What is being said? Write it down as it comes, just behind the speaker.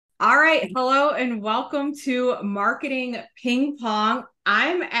All right. Hello and welcome to Marketing Ping Pong.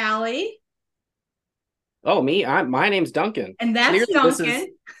 I'm Ali Oh, me? My name's Duncan. and that's Clearly, this is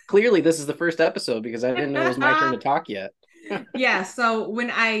Duncan. clearly this is the first episode because I didn't know it was my turn to talk yet. Yeah. So when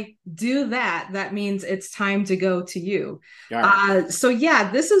I do that, that means it's time to go to you. All right.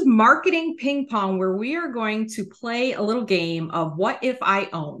 This is Marketing Ping Pong, where we are going to play a little game of what if I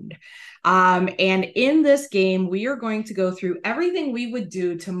owned. And in this game, we are going to go through everything we would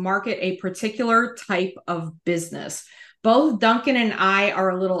do to market a particular type of business. Both Duncan and I are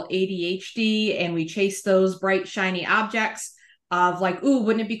a little ADHD, and we chase those bright, shiny objects of like, ooh,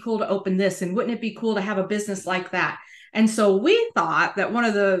 wouldn't it be cool to open this? And wouldn't it be cool to have a business like that? And so we thought that one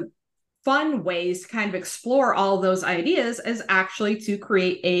of the fun ways to kind of explore all those ideas is actually to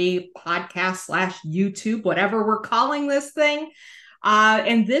create a podcast slash YouTube, whatever we're calling this thing.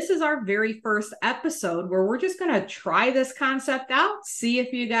 And this is our very first episode where we're just going to try this concept out, see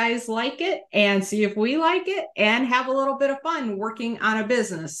if you guys like it, and see if we like it, and have a little bit of fun working on a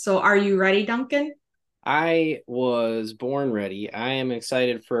business. So, are you ready, Duncan? I was born ready. I am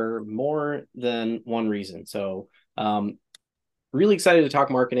excited for more than one reason. Really excited to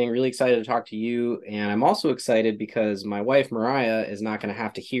talk marketing, really excited to talk to you. And I'm also excited because my wife, Mariah, is not going to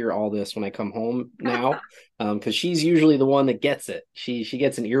have to hear all this when I come home now. Because she's usually the one that gets it. She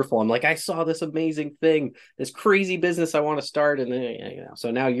gets an earful. I'm like, I saw this amazing thing, this crazy business I want to start. And then,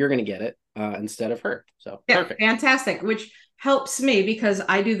 so now you're going to get it instead of her. So Yeah, perfect. fantastic. Which helps me because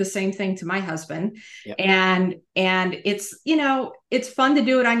I do the same thing to my husband. Yep. And it's fun to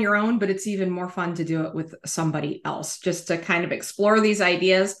do it on your own, but it's even more fun to do it with somebody else, just to kind of explore these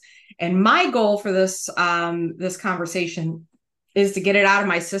ideas. And my goal for this conversation is to get it out of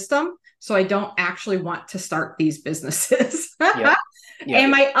my system so I don't actually want to start these businesses. Yep. And Yep.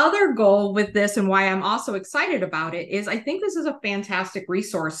 my other goal with this, and why I'm also excited about it, is I think this is a fantastic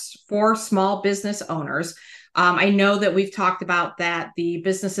resource for small business owners. I know that we've talked about that the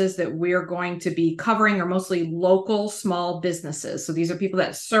businesses that we're going to be covering are mostly local small businesses. So these are people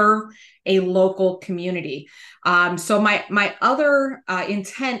that serve a local community. So my other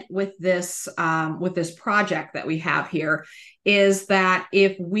intent with this project that we have here is that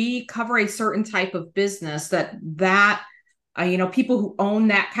if we cover a certain type of business, people who own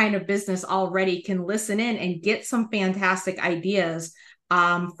that kind of business already can listen in and get some fantastic ideas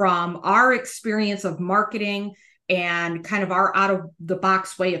from our experience of marketing and kind of our out of the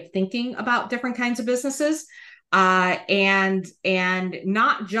box way of thinking about different kinds of businesses. And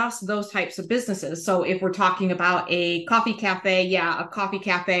not just those types of businesses. So if we're talking about a coffee cafe, yeah, a coffee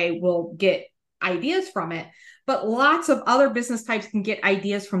cafe will get ideas from it, but lots of other business types can get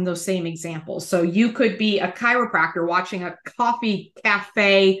ideas from those same examples. So you could be a chiropractor watching a coffee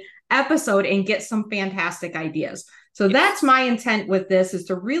cafe episode and get some fantastic ideas. So that's my intent with this, is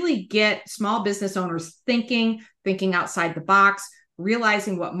to really get small business owners thinking outside the box,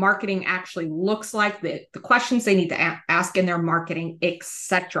 realizing what marketing actually looks like, the questions they need to ask in their marketing,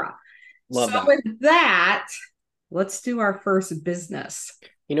 etc. Love So that. with that, let's do our first business.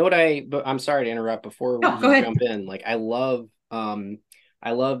 You know but I'm sorry to interrupt before No, go you ahead. jump in. Like I love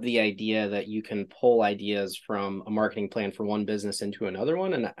the idea that you can pull ideas from a marketing plan for one business into another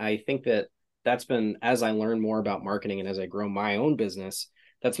one. And I think that that's been, as I learn more about marketing and as I grow my own business,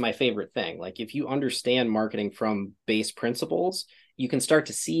 that's my favorite thing. Like if you understand marketing from base principles, you can start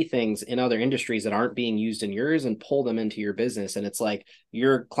to see things in other industries that aren't being used in yours and pull them into your business. And it's like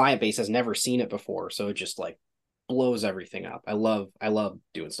your client base has never seen it before. So it just like blows everything up. I love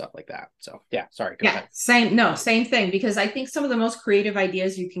doing stuff like that. So yeah, sorry, go Yeah, ahead. same thing. Because I think some of the most creative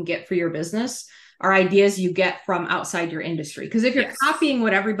ideas you can get for your business are ideas you get from outside your industry. Because if you're Yes. copying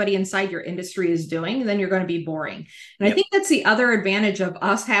what everybody inside your industry is doing, then you're going to be boring. And I Yep. think that's the other advantage of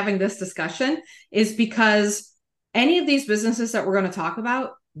us having this discussion, is because any of these businesses that we're going to talk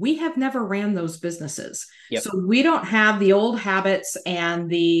about, we have never ran those businesses. Yep. So we don't have the old habits and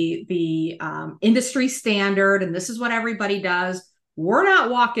the industry standard, and this is what everybody does. We're not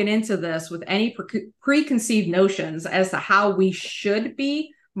walking into this with any preconceived notions as to how we should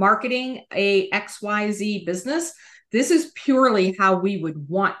be marketing a XYZ business. This is purely how we would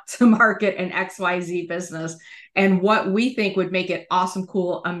want to market an XYZ business and what we think would make it awesome,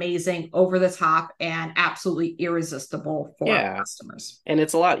 cool, amazing, over the top, and absolutely irresistible for Yeah. customers. And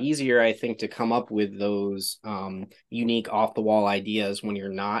it's a lot easier, I think, to come up with those unique off the wall ideas when you're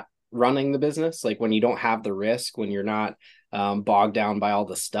not running the business, like when you don't have the risk, when you're not bogged down by all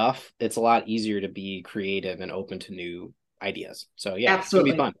the stuff. It's a lot easier to be creative and open to new ideas. So yeah, it's gonna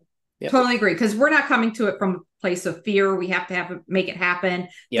be Absolutely. fun. Yep. Totally agree. Because we're not coming to it from a place of fear. We have to make it happen.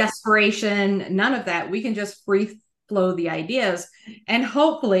 Yep. Desperation, none of that. We can just flow the ideas. And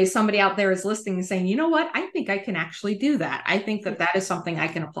hopefully somebody out there is listening and saying, you know what, I think I can actually do that. I think that that is something I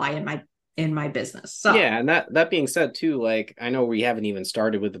can apply in my business. So Yeah, and that being said too, like I know we haven't even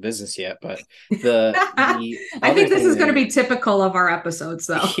started with the business yet, but the I other think this thing is going to there, be typical of our episodes,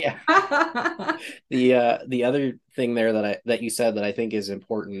 though. yeah, the other thing there that you said that I think is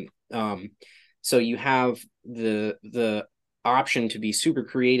important. So you have the option to be super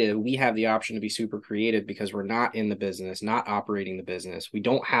creative. We have the option to be super creative because we're not in the business, not operating the business. We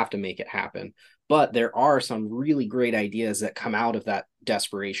don't have to make it happen. But there are some really great ideas that come out of that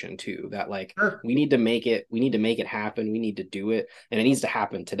desperation too, that like Sure. we need to make it happen, we need to do it, and it needs to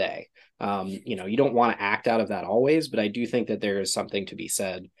happen today. You know, you don't want to act out of that always, but I do think that there is something to be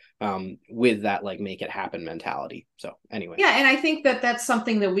said with that like make it happen mentality. So anyway. Yeah, and I think that that's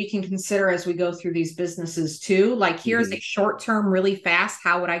something that we can consider as we go through these businesses too. Like, here's a Mhm. short term, really fast.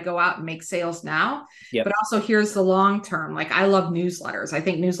 How would I go out and make sales now? Yep. But also, here's the long term. Like, I love newsletters. I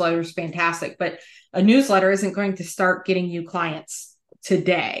think newsletters fantastic, but a newsletter isn't going to start getting you clients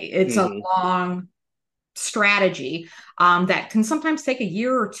today. It's a Mhm. long strategy that can sometimes take a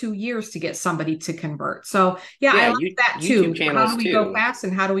year or 2 years to get somebody to convert. So, yeah, I Yeah, like that YouTube too. How do channels we go too. fast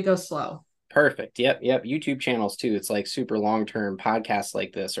and how do we go slow? Perfect. Yep. YouTube channels too. It's like super long term podcasts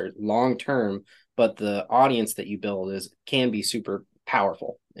like this are long term, but the audience that you build is can be super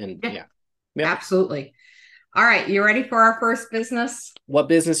powerful. And Yeah, yeah. Yep. absolutely. All right, you ready for our first business? What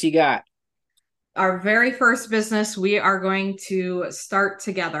business you got? Our very first business we are going to start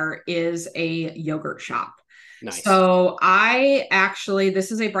together is a yogurt shop. Nice. So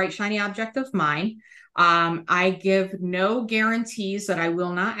this is a bright, shiny object of mine. I give no guarantees that I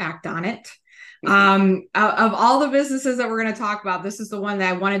will not act on it. Of all the businesses that we're going to talk about, this is the one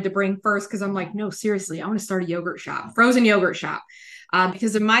that I wanted to bring first because I'm like, no, seriously, I want to start a yogurt shop, frozen yogurt shop.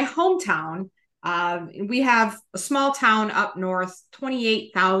 Because in my hometown, we have a small town up north,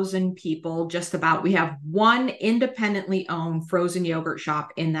 28,000 people, just about. We have one independently owned frozen yogurt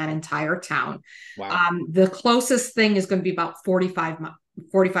shop in that entire town. Wow. The closest thing is going to be about 45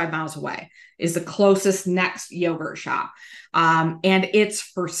 miles away, is the closest next yogurt shop. And it's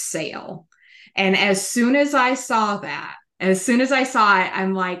for sale. And as soon as I saw it,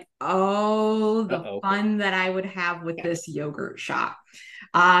 I'm like, oh, the Uh-oh. fun that I would have with this yogurt shop.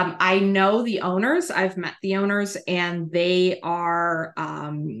 I know the owners. I've met the owners, and they are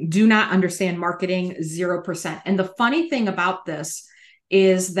do not understand marketing 0%. And the funny thing about this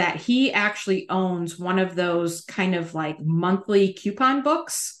is that he actually owns one of those kind of like monthly coupon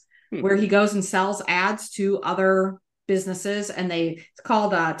books Hmm. where he goes and sells ads to other businesses, and it's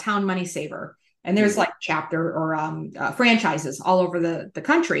called Town Money Saver. And there's Hmm. like chapter or franchises all over the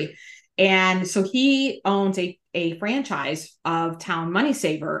country. And so he owns a franchise of Town Money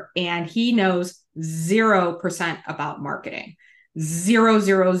Saver, and he knows 0% about marketing. Zero,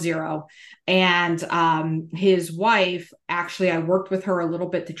 zero, zero. And his wife, actually, I worked with her a little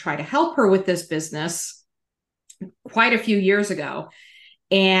bit to try to help her with this business quite a few years ago.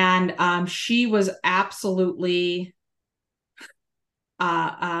 And she was absolutely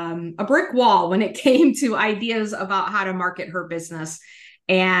a brick wall when it came to ideas about how to market her business.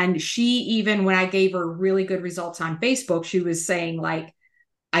 And she, even when I gave her really good results on Facebook, she was saying, like,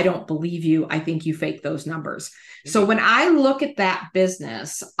 I don't believe you. I think you fake those numbers. So when Hmm. I look at that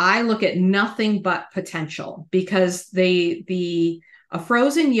business, I look at nothing but potential, because a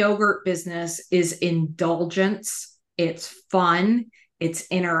frozen yogurt business is indulgence. It's fun. It's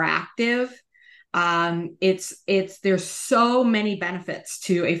interactive. There's so many benefits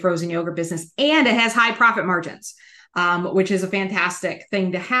to a frozen yogurt business, and it has high profit margins, which is a fantastic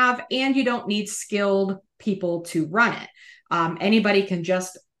thing to have. And you don't need skilled people to run it. Anybody can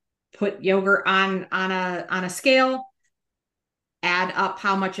just put yogurt on a scale, add up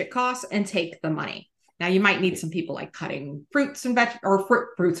how much it costs, and take the money. Now you might need some people like cutting fruits and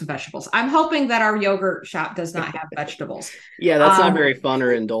fruits and vegetables. I'm hoping that our yogurt shop does not have vegetables. Yeah, that's not Um, very fun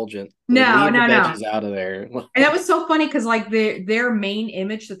or indulgent. Like no, leave the no, no. veggies out of there. And that was so funny because like their main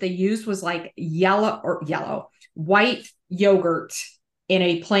image that they used was like white yogurt in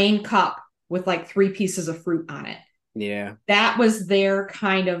a plain cup with like three pieces of fruit on it. Yeah. That was their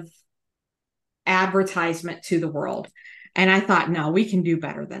kind of advertisement to the world. And I thought, no, we can do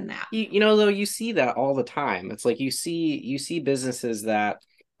better than that. You know though, you see that all the time. It's like you see businesses that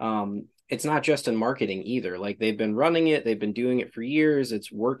it's not just in marketing either. Like they've been running it, they've been doing it for years, it's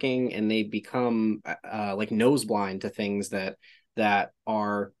working, and they become like nose blind to things that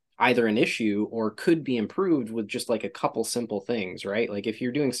are either an issue or could be improved with just like a couple simple things, right? Like if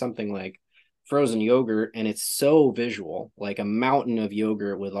you're doing something like frozen yogurt, and it's so visual, like a mountain of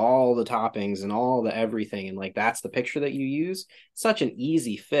yogurt with all the toppings and all the everything, and like that's the picture that you use. Such an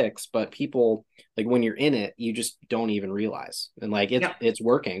easy fix, but people, like, when you're in it, you just don't even realize. And like Yep. it's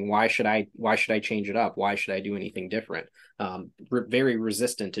working. Why should I change it up? Why should I do anything different? Very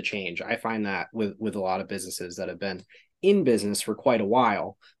resistant to change. I find that with a lot of businesses that have been in business for quite a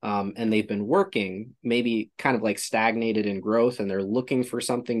while, and they've been working maybe kind of like stagnated in growth, and they're looking for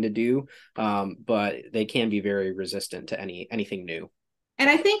something to do, but they can be very resistant to anything new. And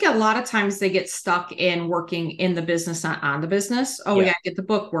I think a lot of times they get stuck in working in the business, not on the business. Oh, we Yeah. got to get the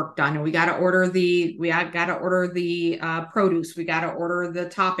book work done, and we got to order the produce. We got to order the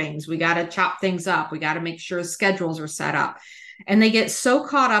toppings. We got to chop things up. We got to make sure schedules are set up, and they get so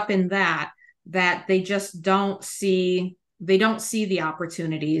caught up in that they just don't see the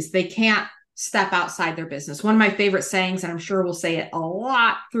opportunities. They can't step outside their business. One of my favorite sayings, and I'm sure we'll say it a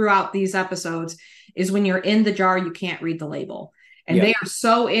lot throughout these episodes, is when you're in the jar, you can't read the label. And Yeah. they are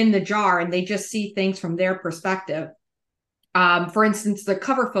so in the jar and they just see things from their perspective. For instance, the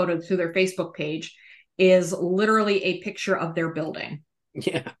cover photo to their Facebook page is literally a picture of their building.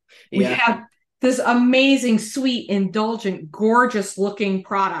 Yeah. We Yeah. have this amazing, sweet, indulgent, gorgeous looking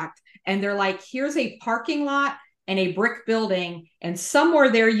product. And they're like, here's a parking lot and a brick building. And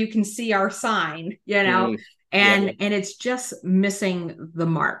somewhere there you can see our sign, Mm, yeah. and it's just missing the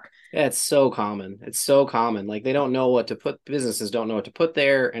mark. Yeah, it's so common. It's so common. Like they don't know what to put, businesses don't know what to put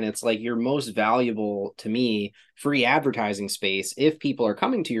there. And it's like your most valuable, to me, free advertising space. If people are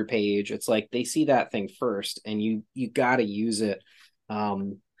coming to your page, it's like they see that thing first, and you gotta use it.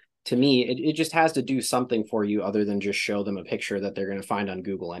 Um, to me, it just has to do something for you other than just show them a picture that they're gonna find on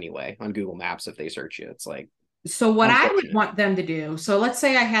Google anyway, on Google Maps if they search you. It's like So what I would unfortunate. want them to do, so let's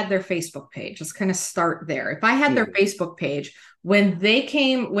say I had their Facebook page. Let's kind of start there. If I had their Mhm. Facebook page, when they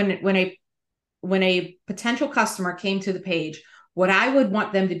came, when a potential customer came to the page, what I would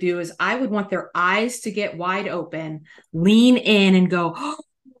want them to do is I would want their eyes to get wide open, lean in and go,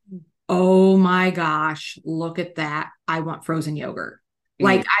 "Oh my gosh, look at that. I want frozen yogurt."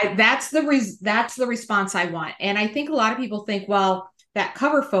 Like Mm, that's the response I want. And I think a lot of people think, well, that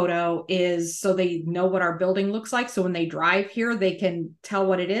cover photo is so they know what our building looks like. So when they drive here, they can tell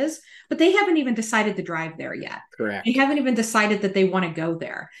what it is, but they haven't even decided to drive there yet. They correct. haven't even decided that they want to go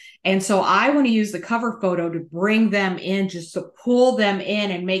there. And so I want to use the cover photo to bring them in, just to pull them in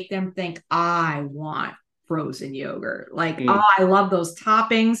and make them think, I want frozen yogurt. Like, oh, Mm, I love those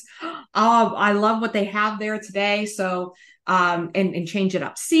toppings. Oh, I love what they have there today. So and change it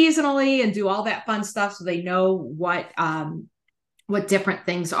up seasonally and do all that fun stuff so they know what different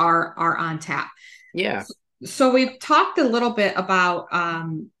things are on tap. yeah, So we've talked a little bit about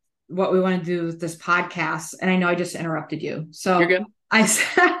what we want to do with this podcast, and I know I just interrupted you. you're So good. I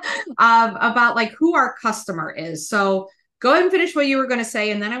said about like who our customer is. So go ahead and finish what you were going to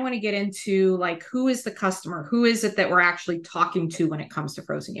say, and then I want to get into like who is the customer, who is it that we're actually talking to when it comes to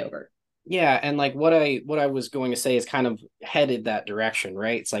frozen yogurt. Yeah, and like what I was going to say is kind of headed that direction,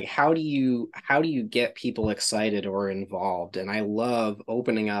 right? It's like how do you get people excited or involved? And I love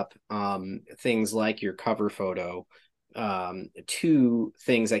opening up things like your cover photo to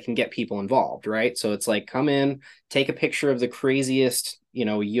things that can get people involved, right? So it's like come in, take a picture of the craziest,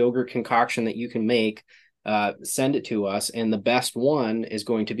 yogurt concoction that you can make, send it to us, and the best one is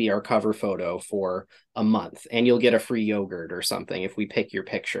going to be our cover photo for a month, and you'll get a free yogurt or something if we pick your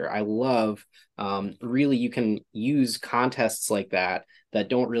picture. I love, really, you can use contests like that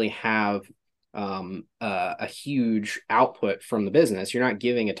don't really have a huge output from the business. You're not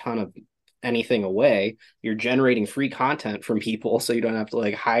giving a ton of anything away. You're generating free content from people, so you don't have to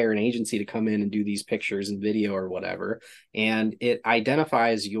like hire an agency to come in and do these pictures and video or whatever. And it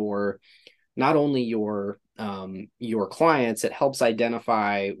identifies your not only your clients, it helps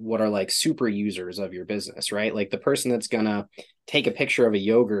identify what are like super users of your business, right? Like the person that's gonna take a picture of a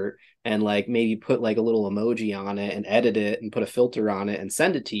yogurt and like maybe put like a little emoji on it and edit it and put a filter on it and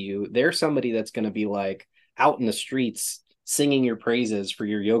send it to you. They're somebody that's gonna be like out in the streets singing your praises for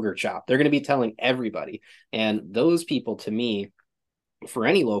your yogurt shop. They're gonna be telling everybody. And those people, to me, for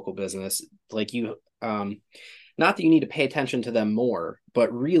any local business, like you, not that you need to pay attention to them more,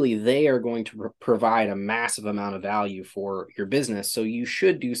 but really they are going to provide a massive amount of value for your business. So you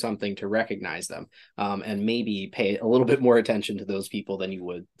should do something to recognize them, and maybe pay a little bit more attention to those people than you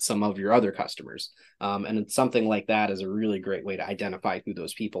would some of your other customers. And something like that is a really great way to identify who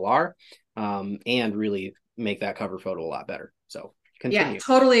those people are, and really make that cover photo a lot better. So Yeah, continue.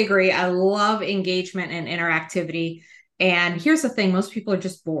 totally agree. I love engagement and interactivity. And here's the thing, most people are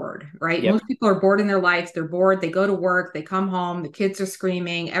just bored, right? Yep. Most people are bored in their lives. They're bored. They go to work, they come home, the kids are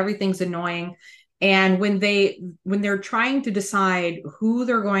screaming, everything's annoying. And when they're trying to decide who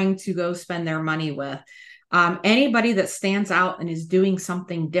they're going to go spend their money with, anybody that stands out and is doing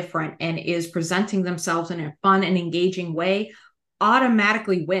something different and is presenting themselves in a fun and engaging way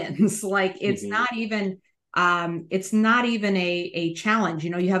automatically wins. Like Hmm. it's not even a challenge.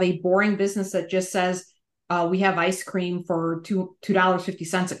 You have a boring business that just says, we have ice cream for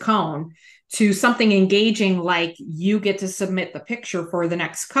 $2.50 a cone, to something engaging like you get to submit the picture for the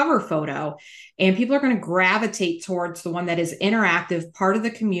next cover photo. And people are going to gravitate towards the one that is interactive, part of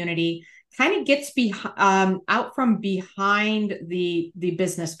the community, kind of gets out from behind the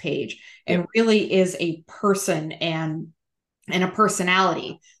business page, and Yep. really is a person and a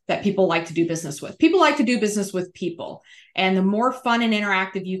personality that people like to do business with. People like to do business with people. And the more fun and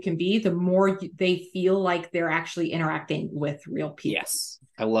interactive you can be, the more they feel like they're actually interacting with real people. Yes.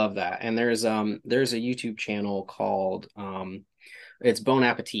 I love that. And there's a YouTube channel called it's Bon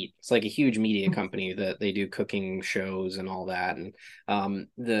Appetit. It's like a huge media company that they do cooking shows and all that. And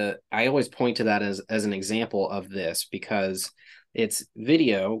the I always point to that as an example of this because it's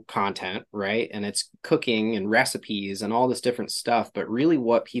video content, right? And it's cooking and recipes and all this different stuff. But really,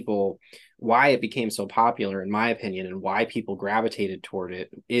 why it became so popular, in my opinion, and why people gravitated toward it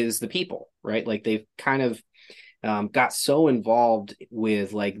is the people, right? Like they've kind of got so involved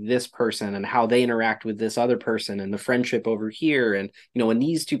with like this person and how they interact with this other person and the friendship over here. And, when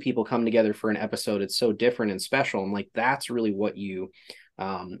these two people come together for an episode, it's so different and special. And like, that's really what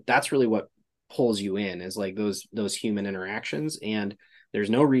pulls you in, is like those human interactions. And there's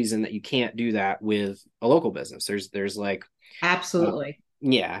no reason that you can't do that with a local business. There's like, uh, Absolutely.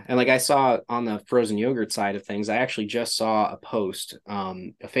 yeah. And like I saw on the frozen yogurt side of things, I actually just saw a post, a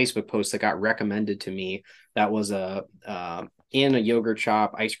Facebook post that got recommended to me that was in a yogurt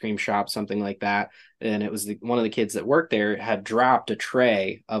shop, ice cream shop, something like that. And it was one of the kids that worked there had dropped a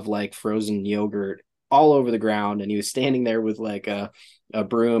tray of like frozen yogurt all over the ground. And he was standing there with like a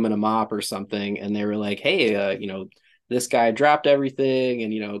broom and a mop or something. And they were like, hey, this guy dropped everything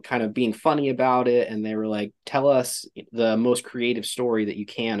and kind of being funny about it, and they were like, tell us the most creative story that you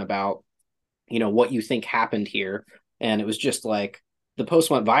can about what you think happened here. And it was just like the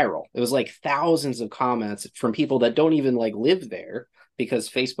post went viral. It was like thousands of comments from people that don't even like live there, because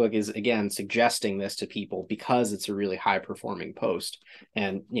Facebook is again suggesting this to people because it's a really high performing post.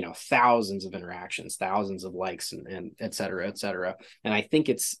 And thousands of interactions, thousands of likes, and et cetera, et cetera. And I think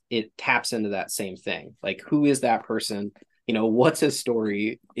it taps into that same thing. Like, who is that person? What's his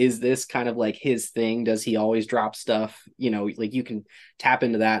story? Is this kind of like his thing? Does he always drop stuff? Like, you can tap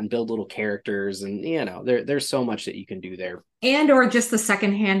into that and build little characters, and there's so much that you can do there. And or just the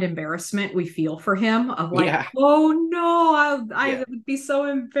secondhand embarrassment we feel for him, of like, Yeah. oh no, I Yeah. would be so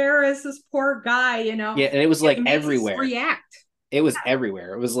embarrassed, this poor guy. Yeah. And it was It like makes us everywhere. react. It was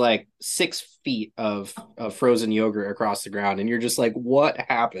everywhere. It was like 6 feet of frozen yogurt across the ground. And you're just like, what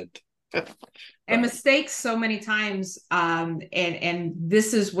happened? And But mistakes so many times. And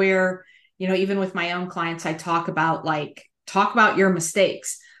this is where, even with my own clients, I talk about your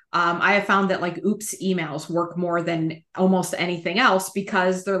mistakes. I have found that like oops emails work more than almost anything else,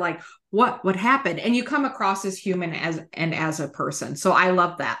 because they're like, what happened? And you come across as human as a person. So I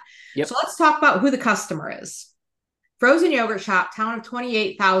love that. So yep. let's talk about who the customer is. Frozen yogurt shop, town of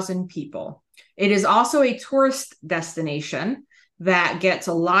 28,000 people. It is also a tourist destination that gets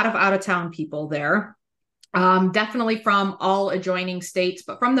a lot of out of town people there. Definitely from all adjoining states,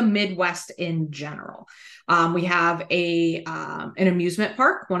 but from the Midwest in general. We have an amusement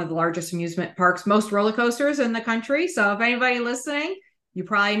park, one of the largest amusement parks, most roller coasters in the country. So if anybody listening, you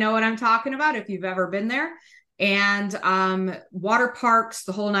probably know what I'm talking about if you've ever been there. And water parks,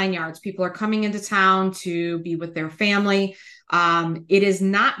 the whole nine yards. People are coming into town to be with their family. It is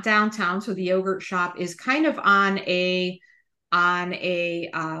not downtown, so the yogurt shop is kind of on a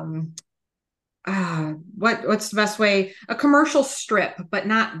what's the best way? A commercial strip, but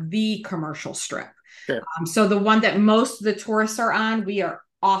not the commercial strip. Sure. So the one that most of the tourists are on, we are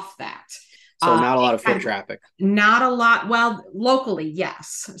off that. So not a lot of Kind foot of traffic. not a lot. Well, locally,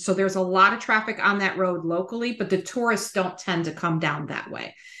 yes. So there's a lot of traffic on that road locally, but the tourists don't tend to come down that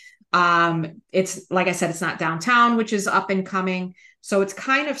way. It's like I said, it's not downtown, which is up and coming. So it's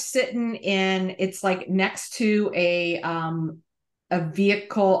kind of it's like next to a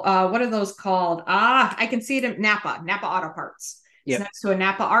vehicle. What are those called? I can see it in Napa Auto Parts. It's Yep. next to a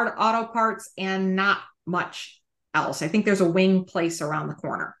Napa Auto Parts and not much else. I think there's a wing place around the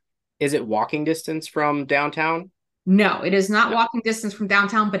corner. Is it walking distance from downtown? No, it is not No. walking distance from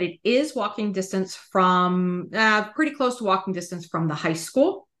downtown, but it is walking distance from pretty close to walking distance from the high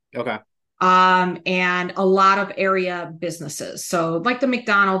school. Okay. And a lot of area businesses. So, like the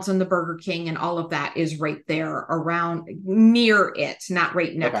McDonald's and the Burger King and all of that is right there around near it, not right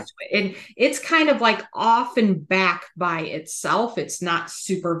Okay. next to it. And it's kind of like off and back by itself. It's not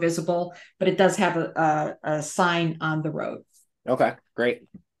super visible, but it does have a sign on the road. Okay. Great.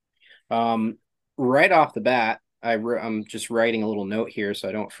 Right off the bat, I'm just writing a little note here so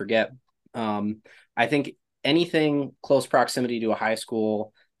I don't forget. I think anything close proximity to a high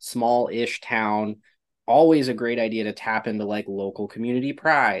school, small-ish town, always a great idea to tap into like local community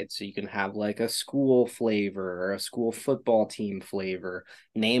pride. So you can have like a school flavor or a school football team flavor,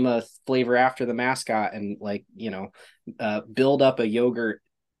 name a flavor after the mascot, and like, build up a yogurt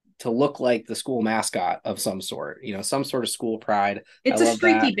to look like the school mascot of some sort, some sort of school pride. I It's a love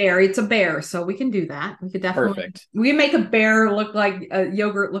streaky that. bear. It's a bear, so we can do that. We could definitely Perfect. we make a bear look like a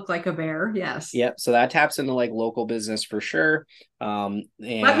yogurt look like a bear. Yes. Yep. So that taps into like local business for sure. Let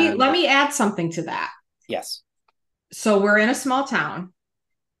And me add something to that. yes. So we're in a small town.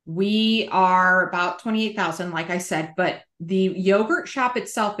 We are about 28,000, like I said, but the yogurt shop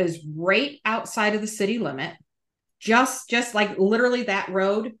itself is right outside of the city limit. Just like literally that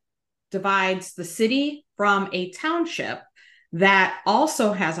road divides the city from a township that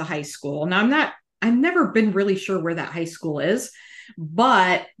also has a high school. Now I've never been really sure where that high school is,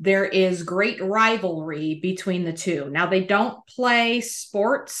 but there is great rivalry between the two. Now they don't play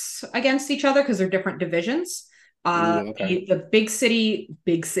sports against each other because they're different divisions. Ooh, okay. The big city,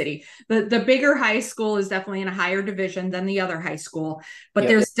 the bigger high school is definitely in a higher division than the other high school, but Yep.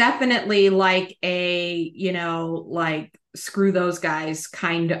 there's definitely like like screw those guys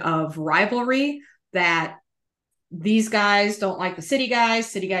kind of rivalry that these guys don't like the city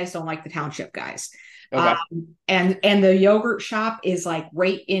guys don't like the township guys. Okay. And the yogurt shop is like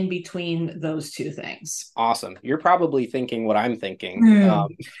right in between those two things. Awesome. You're probably thinking what I'm thinking. Mm.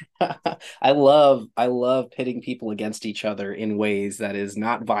 I love pitting people against each other in ways that is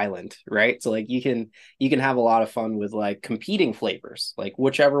not violent, right? So like you can have a lot of fun with like competing flavors. Like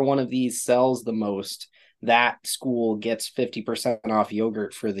whichever one of these sells the most, that school gets 50% off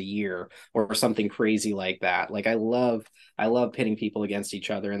yogurt for the year or something crazy like that. Like I love pitting people against each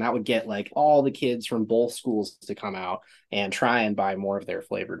other, and that would get like all the kids from both schools to come out and try and buy more of their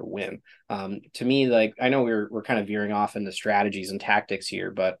flavor to win. To me, like I know we're kind of veering off into strategies and tactics here,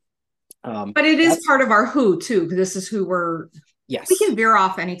 but But it is that's part of our who too. This is who we yes, can veer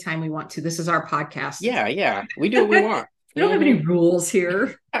off anytime we want to. This is our podcast. yeah, we do what we want. We don't have any rules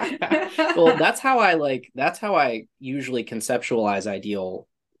here. Well, that's how I usually conceptualize ideal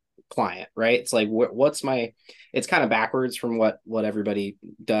client, right? It's like what's my it's kind of backwards from what everybody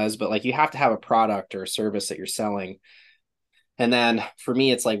does, but like you have to have a product or a service that you're selling. And then for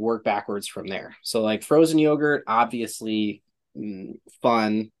me, it's like work backwards from there. So like frozen yogurt, obviously,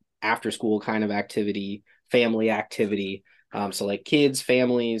 fun after school kind of activity, family activity. So like kids,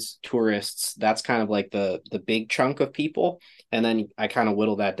 families, tourists, that's kind of like the big chunk of people. And then I kind of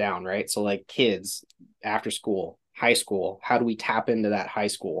whittle that down, right? So like kids, after school, high school, how do we tap into that high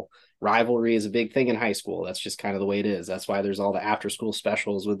school? Rivalry is a big thing in high school. That's just kind of the way it is. That's why there's all the after school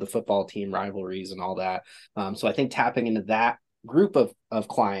specials with the football team rivalries and all that. So I think tapping into that group of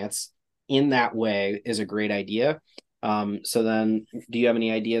clients in that way is a great idea. So then do you have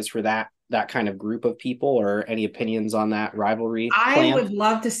any ideas for that kind of group of people or any opinions on that rivalry I plan? would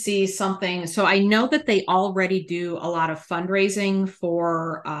love to see something. So I know that they already do a lot of fundraising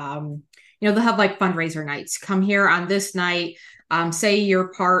for, they'll have like fundraiser nights. Come here on this night. Say you're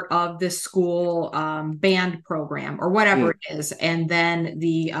part of this school band program or whatever Mm, it is, and then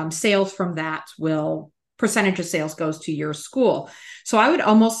the sales from that will percentage of sales goes to your school. So I would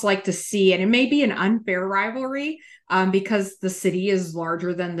almost like to see, and it may be an unfair rivalry because the city is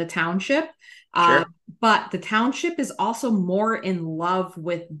larger than the township. Um, sure. but the township is also more in love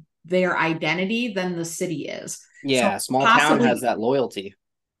with their identity than the city is. So Yeah, small town has possibly, that loyalty.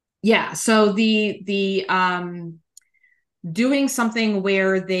 yeah. So the doing something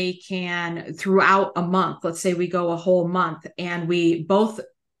where they can throughout a month, let's say we go a whole month and we both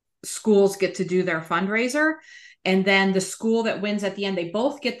schools get to do their fundraiser. And then the school that wins at the end, they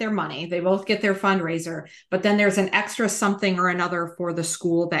both get their money, they both get their fundraiser, but then there's an extra something or another for the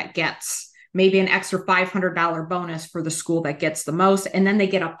school that gets maybe an extra $500 bonus for the school that gets the most. And then they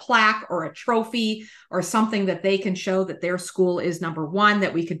get a plaque or a trophy or something that they can show that their school is number one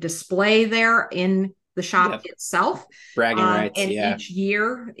that we could display there in the shop Yep. itself. Bragging rights. And Yeah. each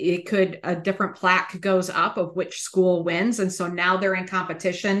year a different plaque goes up of which school wins. And so now they're in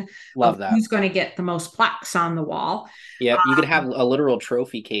competition of Love that. who's going to get the most plaques on the wall. Yep. You could have a literal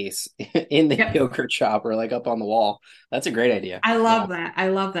trophy case in the Yep. yogurt shop or like up on the wall. That's a great idea. I Yeah. love that. I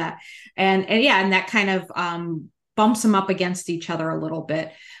love that. And yeah, and that kind of bumps them up against each other a little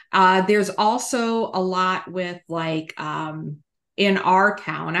bit. There's also a lot with like in our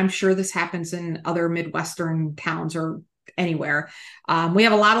town, I'm sure this happens in other Midwestern towns or anywhere. We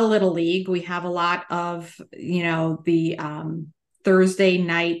have a lot of Little League. We have a lot of, the Thursday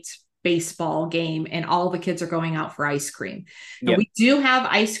night baseball game, and all the kids are going out for ice cream. And Yep. we do have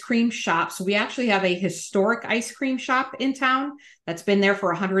ice cream shops. We actually have a historic ice cream shop in town that's been there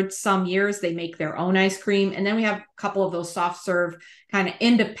for 100 some years. They make their own ice cream. And then we have a couple of those soft serve kind of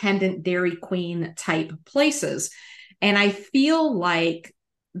independent Dairy Queen type places. And I feel like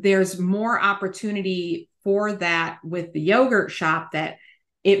there's more opportunity for that with the yogurt shop that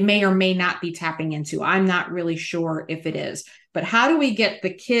it may or may not be tapping into. I'm not really sure if it is. But how do we get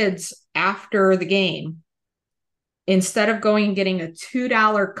the kids after the game, instead of going and getting a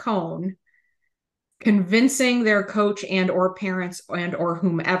 $2 cone, convincing their coach and or parents and or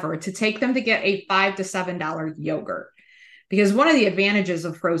whomever to take them to get a $5 to $7 yogurt? Because one of the advantages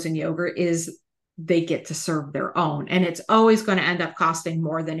of frozen yogurt is they get to serve their own, and it's always going to end up costing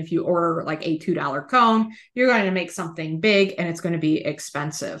more than if you order like a $2 cone. You're going to make something big and it's going to be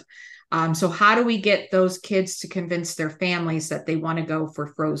expensive. So how do we get those kids to convince their families that they want to go for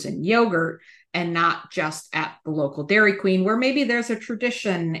frozen yogurt and not just at the local Dairy Queen, where maybe there's a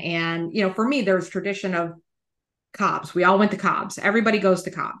tradition? And, for me, there's tradition of Cobb's. We all went to Cobb's. Everybody goes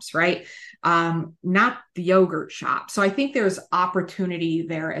to Cobb's, right? Not the yogurt shop. So I think there's opportunity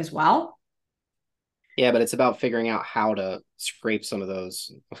there as well. Yeah, but it's about figuring out how to scrape some of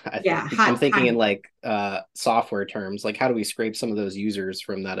those. Yeah. I'm thinking in like software terms, like how do we scrape some of those users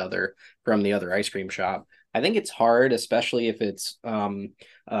from the other ice cream shop? I think it's hard, especially if it's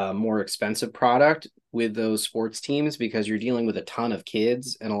a more expensive product with those sports teams, because you're dealing with a ton of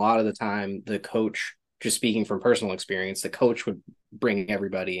kids, and a lot of the time the coach, just speaking from personal experience, the coach would bring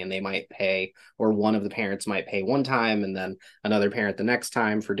everybody and they might pay, or one of the parents might pay one time and then another parent the next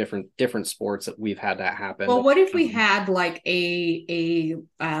time for different sports. That we've had that happen. Well, what if we had like a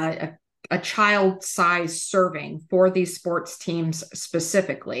child size serving for these sports teams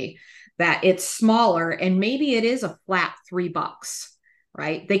specifically, that it's smaller and maybe it is a flat $3,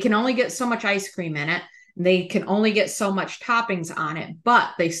 right? They can only get so much ice cream in it. They can only get so much toppings on it, but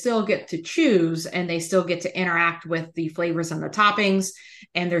they still get to choose and they still get to interact with the flavors and the toppings,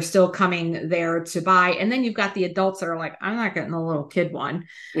 and they're still coming there to buy. And then you've got the adults that are like, I'm not getting the little kid one.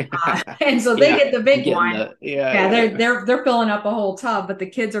 And so they Yeah, get the I'm big getting one. the yeah, Yeah, yeah. they're filling up a whole tub, but the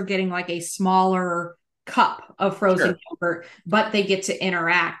kids are getting like a smaller cup of frozen Sure. yogurt, but they get to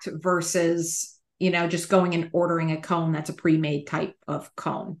interact versus, just going and ordering a cone that's a pre-made type of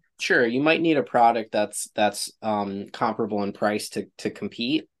cone. Sure, you might need a product that's comparable in price to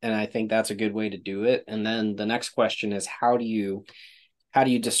compete, and I think that's a good way to do it. And then the next question is how do you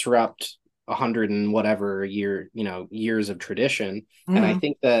disrupt 100 and whatever years of tradition? And I Mm,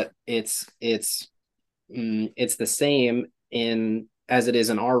 think that it's the same in as it is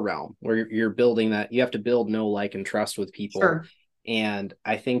in our realm, where you're building that. You have to build know, like, and trust with people. sure. And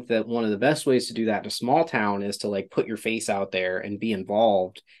I think that one of the best ways to do that in a small town is to like put your face out there and be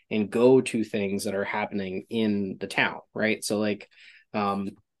involved and go to things that are happening in the town, right? So like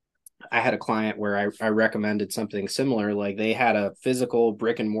I had a client where I recommended something similar. Like they had a physical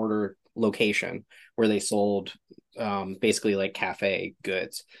brick and mortar location where they sold basically like cafe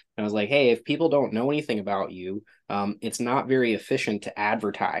goods. And I was like, hey, if people don't know anything about you, it's not very efficient to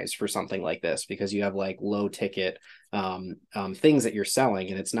advertise for something like this, because you have like low ticket things that you're selling,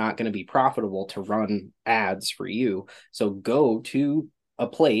 and it's not going to be profitable to run ads for you. So go to a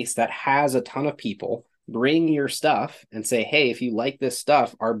place that has a ton of people, bring your stuff and say, hey, if you like this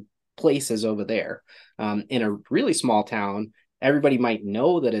stuff, our place is over there. In a really small town, everybody might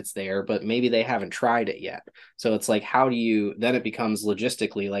know that it's there, but maybe they haven't tried it yet. So it's like, then it becomes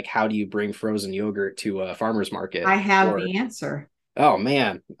logistically like, how do you bring frozen yogurt to a farmer's market? I have Or, the answer. oh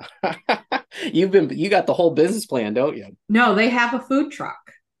man, you got the whole business plan, don't you? No, they have a food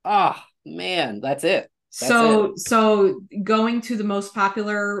truck. Oh man, that's it. That's it. So going to the most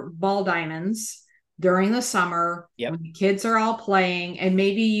popular ball diamonds during the summer Yep. when the kids are all playing, and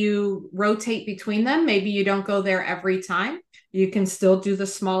maybe you rotate between them. Maybe you don't go there every time. You can still do the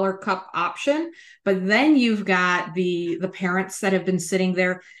smaller cup option, but then you've got the parents that have been sitting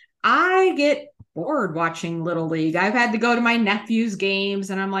there. I get bored watching Little League. I've had to go to my nephew's games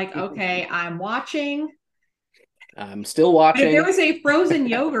and I'm like, okay, I'm watching. I'm still But if there watching. was a frozen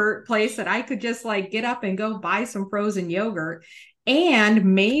yogurt place that I could just like get up and go buy some frozen yogurt, and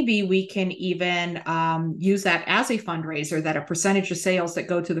maybe we can even use that as a fundraiser, that a percentage of sales that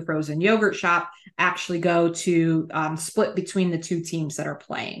go to the frozen yogurt shop actually go to split between the two teams that are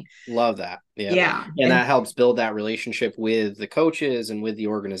playing. Love that. Yeah. Yeah. And And that helps build that relationship with the coaches and with the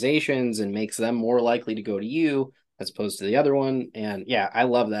organizations and makes them more likely to go to you as opposed to the other one. And yeah, I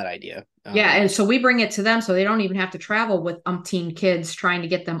love that idea. yeah, and so we bring it to them so they don't even have to travel with umpteen kids trying to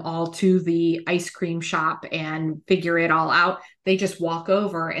get them all to the ice cream shop and figure it all out. They just walk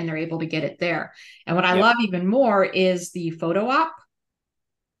over and they're able to get it there. And what I Yep. love even more is the photo op.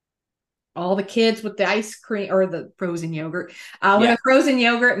 All the kids with the ice cream or the frozen yogurt, with Yeah. the frozen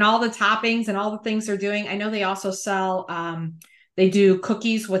yogurt and all the toppings and all the things they're doing. I know they also sell, they do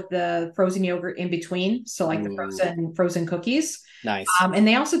cookies with the frozen yogurt in between. So like the Ooh, frozen cookies. nice. And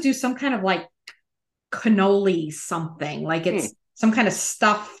they also do some kind of like cannoli something, like Hmm. it's some kind of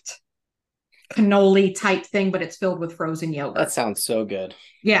stuffed cannoli type thing, but it's filled with frozen That yogurt. sounds so good.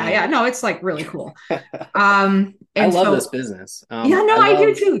 Yeah, Man. yeah, no, it's like really cool. I And love this so business. yeah, no, I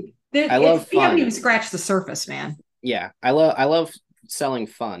do too. I love We haven't even fun. scratched the surface, man. Yeah, I love selling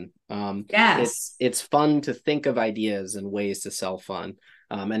fun. Yes. It's fun to think of ideas and ways to sell fun.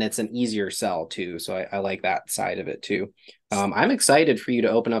 And it's an easier sell too. So I like that side of it too. I'm excited for you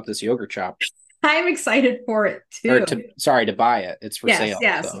to open up this yogurt shop I'm excited for it or too. to buy it. It's for Yes, sale.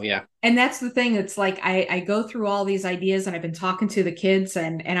 yes. So yeah. And that's the thing. It's like I go through all these ideas and I've been talking to the kids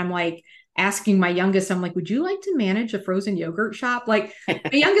and I'm like asking my youngest, I'm like, would you like to manage a frozen yogurt shop? Like my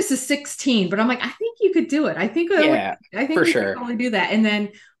youngest is 16, but I'm like, I think you could do it. Yeah, I think for we could sure. totally do that. And then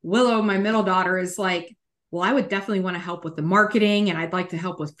Willow, my middle daughter, is like, well, I would definitely want to help with the marketing and I'd like to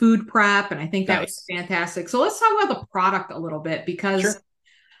help with food prep. And I think that would Nice. be fantastic. So let's talk about the product a little bit because Sure.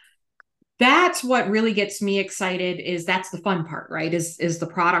 that's what really gets me excited. Is that's the fun part, right? Is the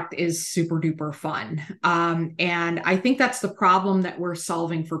product is super duper fun. And I think that's the problem that we're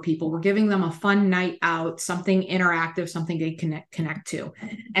solving for people. We're giving them a fun night out, something interactive, something they connect to.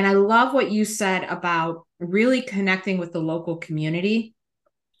 And I love what you said about really connecting with the local community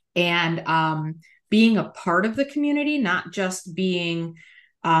and being a part of the community, not just being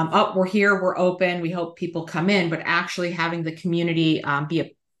oh, we're here, we're open, we hope people come in, but actually having the community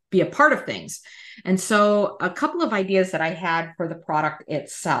be a part of things. And so, a couple of ideas that I had for the product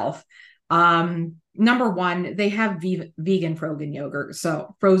itself. Number one, they have vegan frozen yogurt,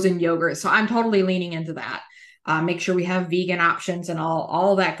 so frozen yogurt. So I'm totally leaning into that. Make sure we have vegan options and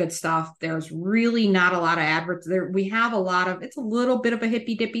all that good stuff. There's really not a lot of adverts there. We have a lot of, it's a little bit of a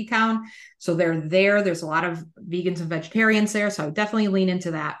hippy dippy town. So they're there. There's a lot of vegans and vegetarians there. So I would definitely lean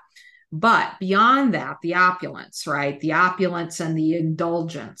into that. But beyond that, the opulence, right? The opulence and the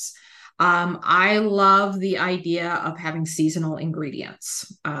indulgence. I love the idea of having seasonal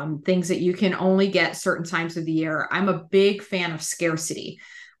ingredients, things that you can only get certain times of the year. I'm a big fan of scarcity.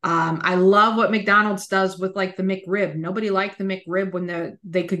 I love what McDonald's does with like the McRib. Nobody liked the McRib when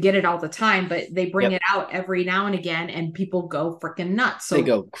they could get it all the time, but they bring Yep. it out every now and again, and people go freaking nuts. They So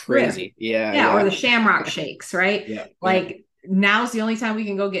go rib, crazy. Yeah, yeah, or yeah. the Shamrock Shakes, right? Yeah, yeah. Like now's the only time we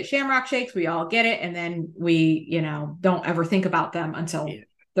can go get Shamrock Shakes. We all get it, and then we, don't ever think about them until Yeah.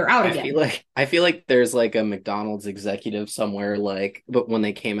 they're out I again. feel like I feel like there's like a McDonald's executive somewhere like but when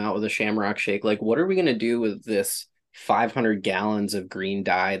they came out with a Shamrock Shake, like what are we gonna do with this 500 gallons of green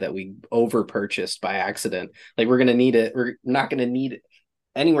dye that we over purchased by accident? Like we're gonna need it. We're not gonna need it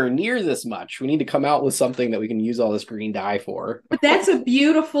anywhere near this much. We need to come out with something that we can use all this green dye for. But that's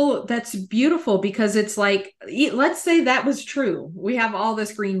beautiful because it's like, let's say that was true. We have all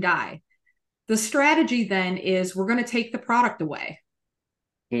this green dye. The strategy then is we're going to take the product away.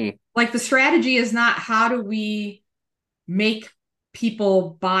 Hmm. Like the strategy is not how do we make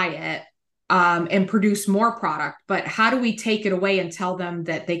people buy it and produce more product, but how do we take it away and tell them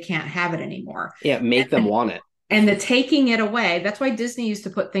that they can't have it anymore? Yeah, make them want it. And the taking it away, that's why Disney used to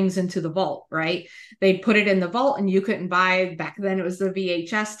put things into the vault, right? They'd put it in the vault and you couldn't buy, back then it was the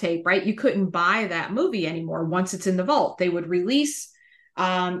VHS tape, right? You couldn't buy that movie anymore once it's in the vault. They would release,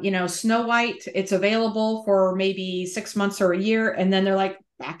 Snow White, it's available for maybe 6 months or a year. And then they're like,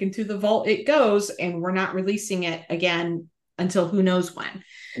 back into the vault it goes. And we're not releasing it again until who knows when.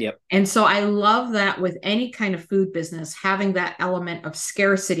 Yep. And so I love that with any kind of food business, having that element of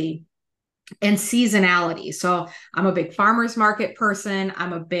scarcity and seasonality. So I'm a big farmers market person.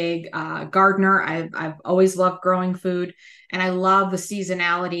 I'm a big gardener. I've always loved growing food, and I love the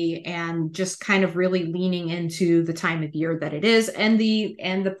seasonality and just kind of really leaning into the time of year that it is and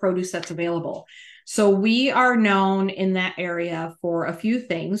the produce that's available. So we are known in that area for a few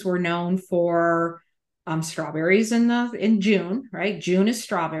things. We're known for strawberries in June, right? June is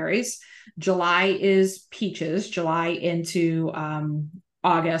strawberries. July is peaches. July into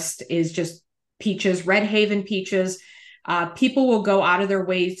August is just peaches, Red Haven peaches. People will go out of their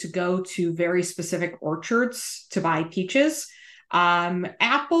way to go to very specific orchards to buy peaches.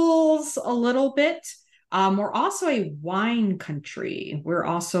 Apples, a little bit. We're also a wine country. We're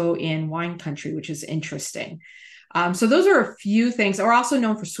also in wine country, which is interesting. So those are a few things. We're also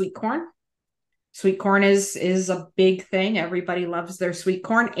known for sweet corn. Sweet corn is a big thing. Everybody loves their sweet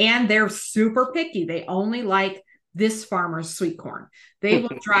corn, and they're super picky. They only like this farmer's sweet corn. They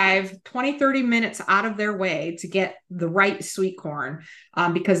will drive 20, 30 minutes out of their way to get the right sweet corn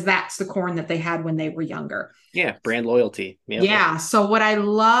because that's the corn that they had when they were younger. Yeah, brand loyalty. Yep. Yeah. So what I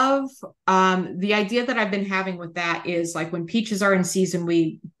love, the idea that I've been having with that is like when peaches are in season,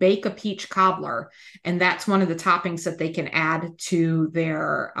 we bake a peach cobbler, and that's one of the toppings that they can add to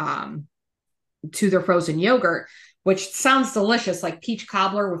their frozen yogurt, which sounds delicious, like peach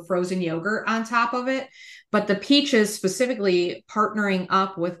cobbler with frozen yogurt on top of it. But the peaches specifically partnering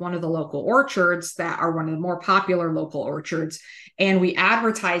up with one of the local orchards that are one of the more popular local orchards. And we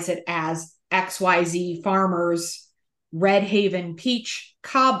advertise it as XYZ Farmers Red Haven Peach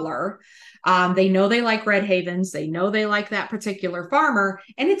Cobbler. They know they like Red Havens. They know they like that particular farmer,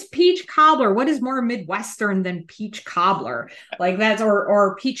 and it's peach cobbler. What is more Midwestern than peach cobbler? Like that's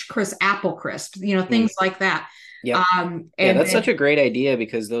or peach crisp, apple crisp, things like that. Yep. Yeah, that's such a great idea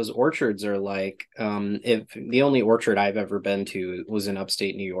because those orchards are like, if the only orchard I've ever been to was in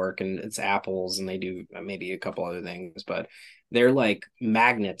upstate New York, and it's apples, and they do maybe a couple other things, but they're like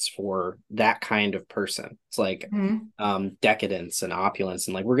magnets for that kind of person. It's like decadence and opulence,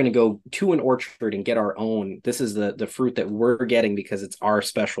 and like we're gonna go to an orchard and get our own. This is the fruit that we're getting because it's our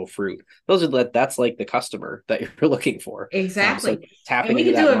special fruit. That's like the customer that you're looking for. Exactly. So tapping And we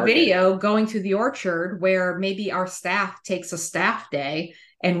into could do that a market. video going to the orchard where maybe our staff takes a staff day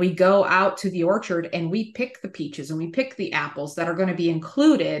and we go out to the orchard and we pick the peaches and we pick the apples that are going to be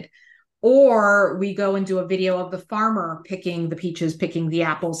included. Or we go and do a video of the farmer picking the peaches, picking the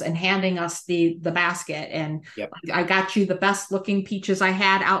apples, and handing us the basket. And Yep. I got you the best looking peaches I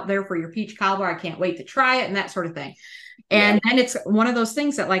had out there for your peach cobbler. I can't wait to try it, and that sort of thing. And then it's one of those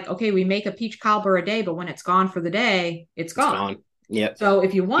things that like, okay, we make a peach cobbler a day, but when it's gone for the day, it's gone. Yeah. So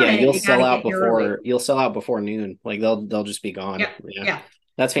if you want it, you'll you sell gotta out get here early. you'll sell out before noon. Like they'll just be gone. Yep. Yeah.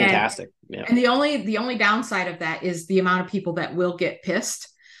 That's fantastic. And the only downside of that is the amount of people that will get pissed.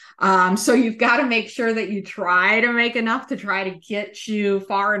 So you've got to make sure that you try to make enough to try to get you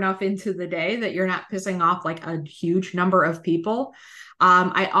far enough into the day that you're not pissing off like a huge number of people.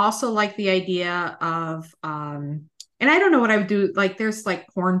 I also like the idea of, and I don't know what I would do. Like there's like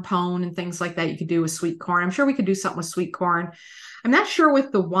corn pone and things like that you could do with sweet corn. I'm sure we could do something with sweet corn. I'm not sure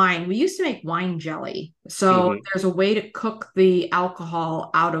with the wine. We used to make wine jelly. So there's a way to cook the alcohol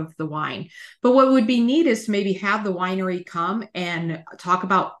out of the wine. But what would be neat is to maybe have the winery come and talk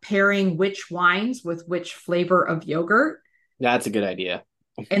about pairing which wines with which flavor of yogurt. That's a good idea.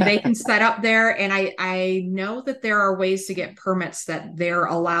 And they can set up there. And I know that there are ways to get permits that they're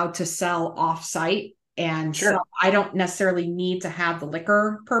allowed to sell off-site. And Sure. so I don't necessarily need to have the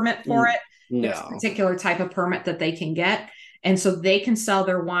liquor permit for it. No. There's a particular type of permit that they can get. And so they can sell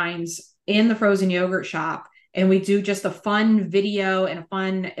their wines in the frozen yogurt shop. And we do just a fun video and a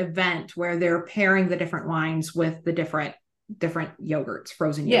fun event where they're pairing the different wines with the different yogurts,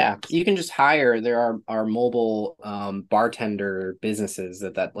 frozen yogurts. Yeah, you can just hire. There are mobile bartender businesses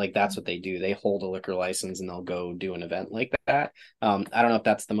that like that's what they do. They hold a liquor license and they'll go do an event like that. I don't know if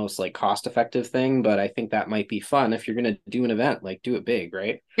that's the most like cost effective thing, but I think that might be fun if you're gonna do an event. Like do it big,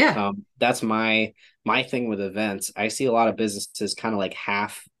 right? Yeah. That's my thing with events. I see a lot of businesses kind of like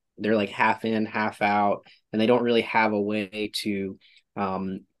they're like half in, half out, and they don't really have a way to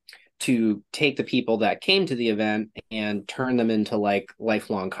take the people that came to the event and turn them into like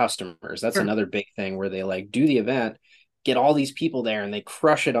lifelong customers. That's another big thing where they like do the event, get all these people there, and they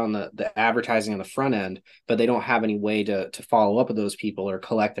crush it on the advertising on the front end, but they don't have any way to follow up with those people or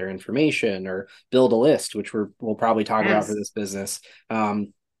collect their information or build a list, which we'll probably talk about for this business.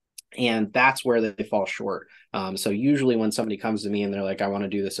 And that's where they fall short. So usually when somebody comes to me and they're like, I want to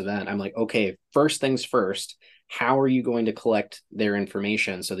do this event, I'm like, okay, first things first, how are you going to collect their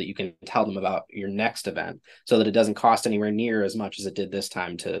information so that you can tell them about your next event so that it doesn't cost anywhere near as much as it did this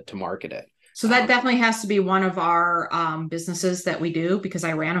time to market it? So that definitely has to be one of our businesses that we do because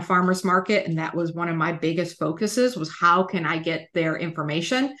I ran a farmer's market and that was one of my biggest focuses was how can I get their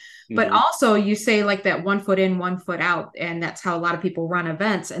information? But Hmm. also you say like that 1 foot in, 1 foot out, and that's how a lot of people run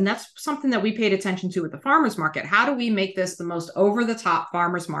events. And that's something that we paid attention to with the farmer's market. How do we make this the most over the top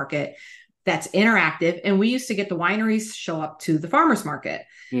farmer's market that's interactive? And we used to get the wineries show up to the farmer's market.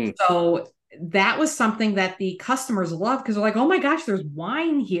 Mm. So that was something that the customers loved because they're like, oh my gosh, there's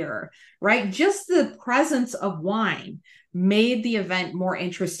wine here, right? Just the presence of wine made the event more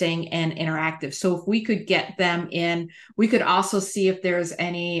interesting and interactive. So if we could get them in, we could also see if there's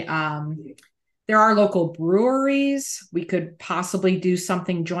any, there are local breweries. We could possibly do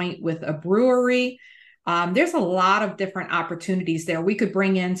something joint with a brewery. There's a lot of different opportunities there. We could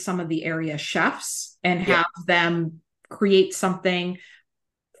bring in some of the area chefs and Yep. have them create something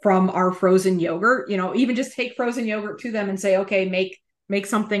from our frozen yogurt, even just take frozen yogurt to them and say, okay, make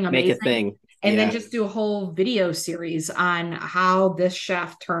something Make a amazing. thing. And then Yeah. just do a whole video series on how this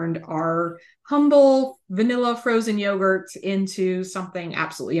chef turned our humble vanilla frozen yogurt into something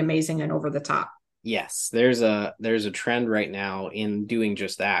absolutely amazing and over the top. Yes, there's a trend right now in doing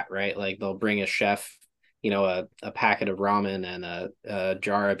just that, right? Like they'll bring a chef, a packet of ramen and a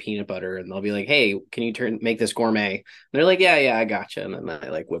jar of peanut butter, and they'll be like, "Hey, can you make this gourmet?" And they're like, "Yeah, yeah, I gotcha." And then they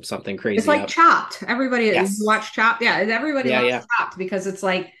like whip something It's crazy like up. Chopped. Everybody you Yes. watch Chopped. Yeah, everybody Yeah, loves yeah. Chopped because it's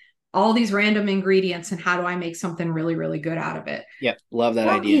like all these random ingredients and how do I make something really, really good out of it? Yep. Love that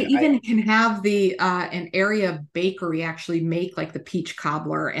Or you idea. I even can have the an area bakery actually make like the peach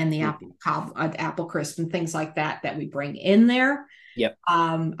cobbler and the Mhm. apple crisp and things like that we bring in there. Yep.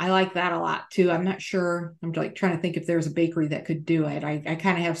 I like that a lot too. I'm not sure. I'm like trying to think if there's a bakery that could do it. I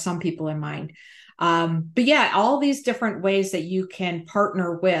kind of have some people in mind. But yeah, all these different ways that you can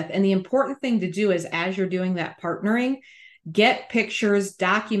partner with. And the important thing to do is as you're doing that partnering, get pictures,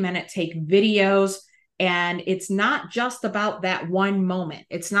 document it, take videos. And it's not just about that one moment.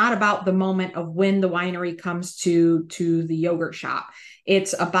 It's not about the moment of when the winery comes to the yogurt shop.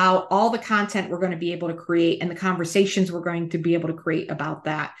 It's about all the content we're going to be able to create and the conversations we're going to be able to create about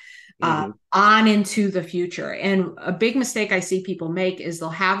that Hmm. on into the future. And a big mistake I see people make is they'll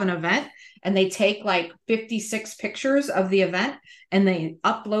have an event and they take like 56 pictures of the event and they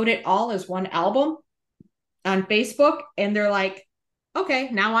upload it all as one album on Facebook and they're like, okay,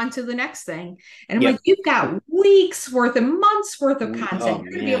 now on to the next thing. And I'm like, Yep. you've got weeks worth and months worth of content. Oh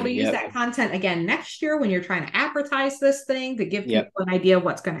You're going to be able man. to use Yep. that content again next year when you're trying to advertise this thing to give Yep. people an idea of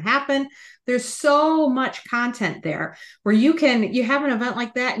what's going to happen. There's so much content there where you have an event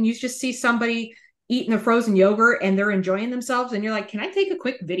like that and you just see somebody eating the frozen yogurt and they're enjoying themselves and you're like, can I take a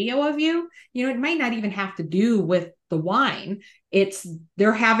quick video of you? It might not even have to do with the wine. It's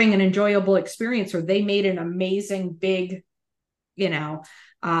they're having an enjoyable experience or they made an amazing big, you know,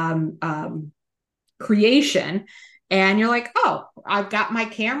 um, um, creation. And you're like, oh, I've got my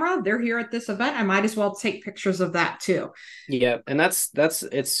camera. They're here at this event. I might as well take pictures of that too. Yeah. And that's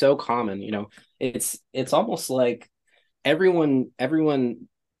it's so common, it's almost like everyone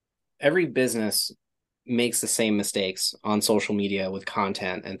every business makes the same mistakes on social media with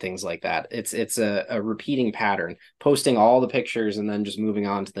content and things like that. It's a repeating pattern, posting all the pictures and then just moving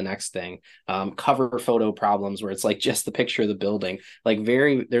on to the next thing. Cover photo problems where it's like just the picture of the building. Like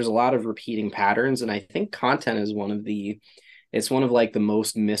there's a lot of repeating patterns, and I think content is it's one of like the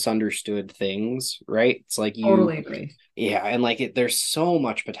most misunderstood things, right? It's like Totally agree. yeah, and like there's so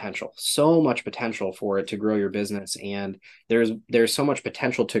much potential for it to grow your business, and there's so much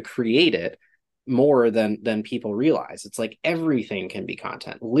potential to create it more than people realize. It's like everything can be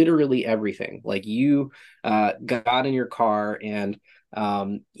content, literally everything. Like you got in your car and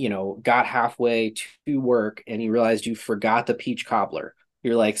got halfway to work and you realized you forgot the peach cobbler.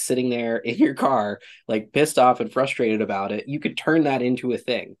 You're like sitting there in your car, like pissed off and frustrated about it. You could turn that into a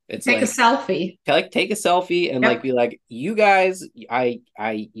thing. It's Take a like selfie. take a selfie and like Yep. be like, you guys,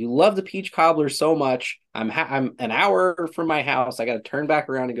 you love the peach cobbler so much. I'm an hour from my house. I got to turn back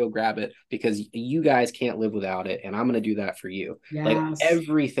around and go grab it because you guys can't live without it, and I'm gonna do that for you. Like Yes.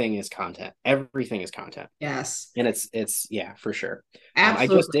 everything is content. Everything is content, Yes. and it's yeah, for sure. I just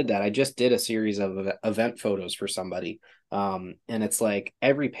Absolutely. did that. I just did a series of event photos for somebody, and it's like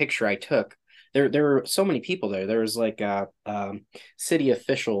every picture I took, there were so many people there. There was like city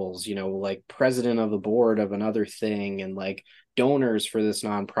officials, like president of the board of another thing, and like donors for this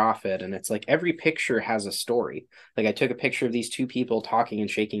nonprofit. And it's like every picture has a story. Like I took a picture of these two people talking and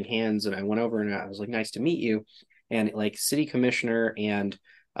shaking hands, and I went over and I was like, nice to meet you. And like city commissioner and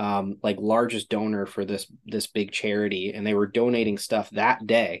like largest donor for this big charity, and they were donating stuff that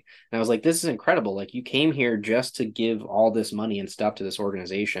day. And I was like, this is incredible. Like, you came here just to give all this money and stuff to this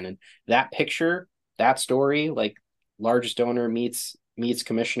organization. And that picture, that story, like largest donor meets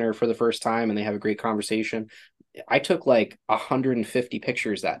commissioner for the first time, and they have a great conversation. I took like 150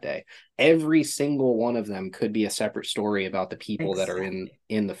 pictures that day. Every single one of them could be a separate story about the people that are Exactly.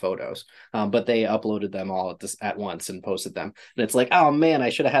 in the photos. But they uploaded them all at once and posted them. And it's like, oh man, I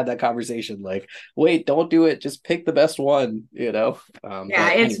should have had that conversation. Like, wait, don't do it. Just pick the best one, you know? Yeah,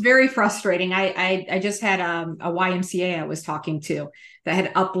 But it's anyway, very frustrating. I just had a YMCA I was talking to that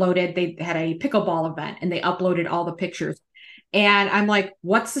had uploaded, they had a pickleball event and they uploaded all the pictures. And I'm like,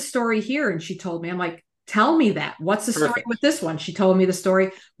 what's the story here? And she told me, I'm like, tell me that. What's the story with perfect. this one? She told me the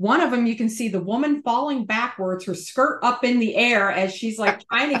story. One of them, you can see the woman falling backwards, her skirt up in the air as she's like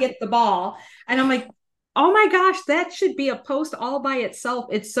trying to get the ball. And I'm like, oh my gosh, that should be a post all by itself.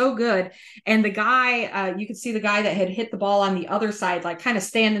 It's so good. And the guy, you could see the guy that had hit the ball on the other side, like kind of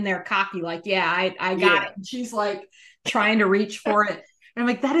standing there cocky, like, yeah, I got it. Yeah. And she's like trying to reach for it. And I'm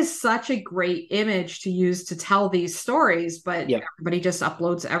like, that is such a great image to use to tell these stories, but Yep. everybody just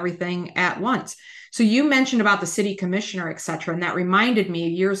uploads everything at once. So you mentioned about the city commissioner, et cetera, and that reminded me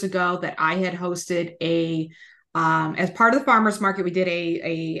years ago that I had hosted as part of the farmers market, we did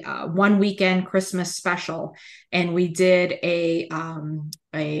a one weekend Christmas special, and we did a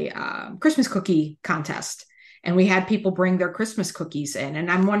Christmas cookie contest, and we had people bring their Christmas cookies in,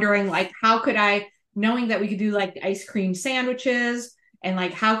 and I'm wondering like how could I, knowing that we could do like ice cream sandwiches and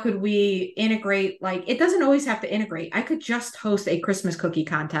like how could we integrate, like it doesn't always have to integrate. I could just host a Christmas cookie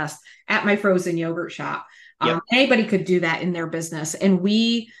contest at my frozen yogurt shop. Yep. Anybody could do that in their business, and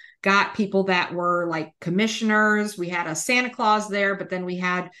we got people that were like commissioners. We had a Santa Claus there, but then we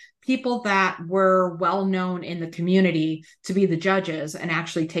had people that were well known in the community to be the judges and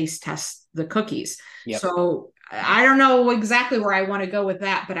actually taste test the cookies. Yep. So I don't know exactly where I want to go with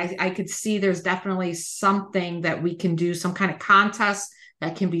that, but I could see there's definitely something that we can do, some kind of contest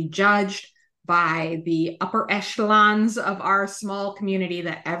that can be judged by the upper echelons of our small community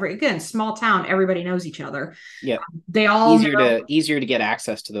that again, small town, everybody knows each other. Yep. They all Easier know. to get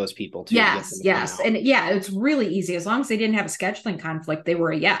access to those people too, to get Yes, them to come yes. out. And yeah, it's really easy. As long as they didn't have a scheduling conflict, they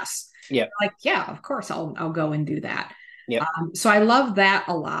were a yes. Yep. Like, yeah, of course I'll go and do that. Yep. So I love that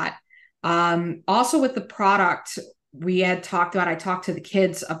a lot. Also with the product, I talked to the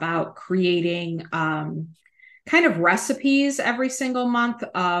kids about creating kind of recipes every single month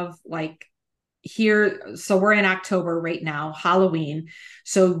of like here, so we're in October right now, Halloween.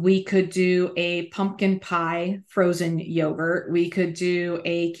 So we could do a pumpkin pie frozen yogurt. We could do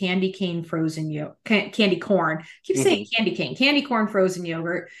a candy cane frozen candy corn. I keep saying Mm-hmm. candy cane, candy corn frozen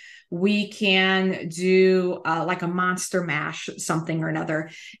yogurt. We can do like a monster mash, something or another.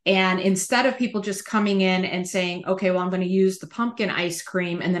 And instead of people just coming in and saying, okay, well, I'm going to use the pumpkin ice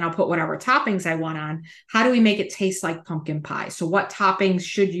cream and then I'll put whatever toppings I want on, how do we make it taste like pumpkin pie? So, what toppings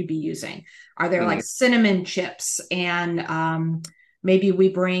should you be using? Are there Mm-hmm. like cinnamon chips and maybe we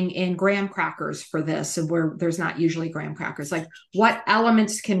bring in graham crackers for this and where there's not usually graham crackers? Like what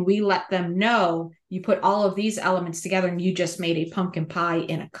elements can we let them know you put all of these elements together and you just made a pumpkin pie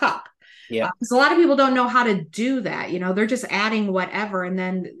in a cup? Yep. Because a lot of people don't know how to do that. You know, they're just adding whatever. And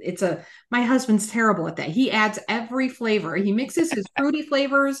then my husband's terrible at that. He adds every flavor. He mixes his fruity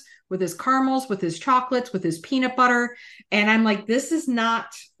flavors with his caramels, with his chocolates, with his peanut butter. And I'm like, this is not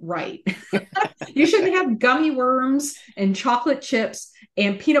right. You shouldn't have gummy worms and chocolate chips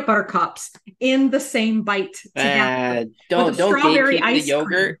and peanut butter cups in the same bite together with a Don't strawberry gatekeep the ice cream.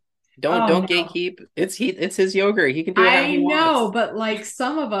 yogurt. Oh Don't no. gatekeep. It's his yogurt. He can do it how I he know, wants. but like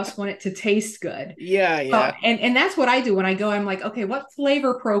some of us want it to taste good. Yeah, So, yeah. and that's what I do when I go. I'm like, okay, what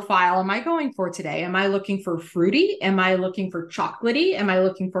flavor profile am I going for today? Am I looking for fruity? Am I looking for chocolatey? Am I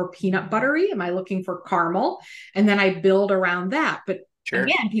looking for peanut buttery? Am I looking for caramel? And then I build around that. But Sure.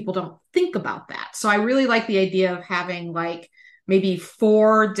 again, people don't think about that. So I really like the idea of having like maybe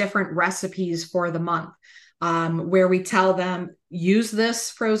 4 different recipes for the month, where we tell them use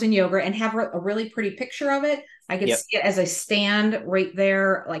this frozen yogurt and have a really pretty picture of it. I could Yep. see it as a stand right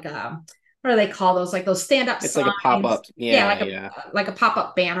there, like what do they call those? Like those stand up It's like a pop-up. signs. Yeah, Yeah, yeah. like a pop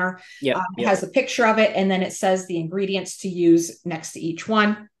up banner. Yep, It yep. has a picture of it, and then it says the ingredients to use next to each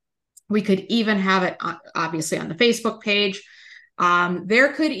one. We could even have it obviously on the Facebook page.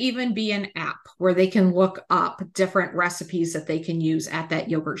 There could even be an app where they can look up different recipes that they can use at that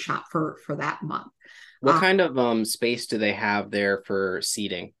yogurt shop for that month. What kind of space do they have there for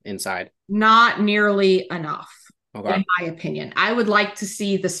seating inside? Not nearly enough. Okay. in my opinion. I would like to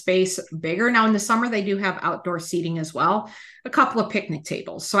see the space bigger. Now, in the summer, they do have outdoor seating as well, a couple of picnic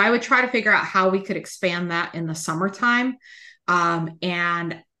tables. So I would try to figure out how we could expand that in the summertime.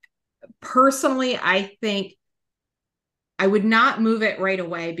 And personally, I think I would not move it right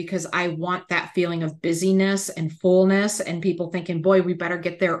away because I want that feeling of busyness and fullness and people thinking, boy, we better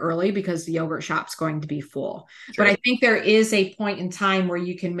get there early because the yogurt shop's going to be full. But I Sure. think there is a point in time where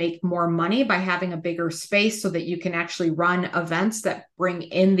you can make more money by having a bigger space so that you can actually run events that bring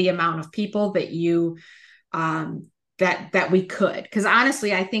in the amount of people that you that we could. Because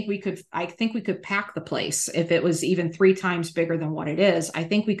honestly, I think we could pack the place if it was even 3 times bigger than what it is. I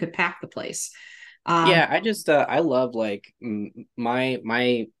think we could pack the place. Um, Yeah, I just I love like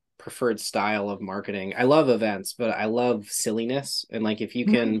my preferred style of marketing. I love events, but I love silliness. And like if you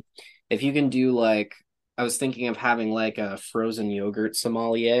can do like I was thinking of having like a frozen yogurt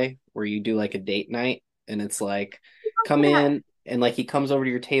sommelier where you do like a date night and it's like come in and like he comes over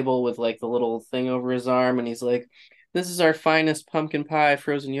to your table with like the little thing over his arm and he's like this is our finest pumpkin pie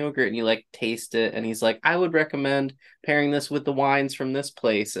frozen yogurt and you like taste it and he's like I would recommend pairing this with the wines from this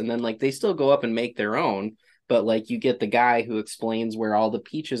place and then like they still go up and make their own but like you get the guy who explains where all the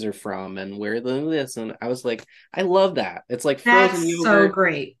peaches are from and where the this and I was like I love that it's like frozen that's so yogurt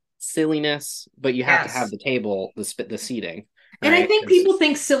great. silliness but you have to have Yes. the table the seating And I right think because people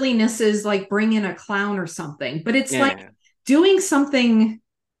think silliness is like bring in a clown or something, but it's like yeah doing something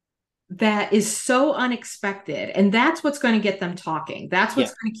that is so unexpected. And that's what's going to get them talking. That's yeah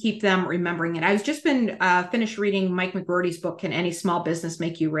what's going to keep them remembering it. I've just been finished reading Mike McGrory's book, Can Any Small Business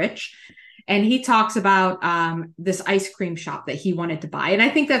Make You Rich? And he talks about this ice cream shop that he wanted to buy. And I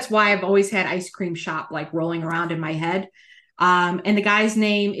think that's why I've always had ice cream shop like rolling around in my head. And the guy's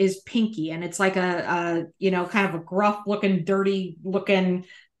name is Pinky, and it's like kind of a gruff looking, dirty looking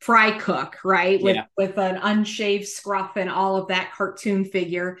fry cook, right? With yeah an unshaved scruff and all of that cartoon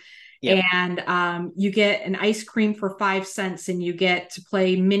figure. yep And you get an ice cream for 5 cents, and you get to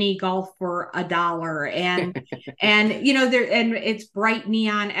play mini golf for $1. And there and it's bright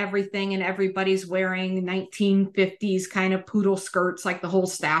neon everything, and everybody's wearing 1950s kind of poodle skirts, like the whole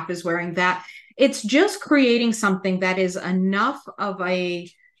staff is wearing that. It's just creating something that is enough of an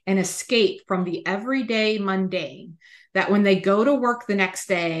escape from the everyday mundane that when they go to work the next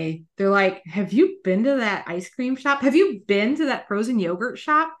day, they're like, have you been to that ice cream shop? Have you been to that frozen yogurt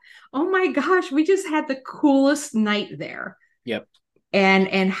shop? Oh my gosh, we just had the coolest night there. yep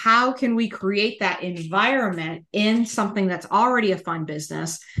And how can we create that environment in something that's already a fun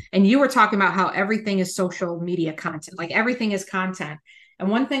business? And you were talking about how everything is social media content, like everything is content. And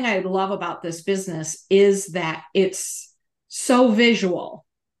one thing I love about this business is that it's so visual,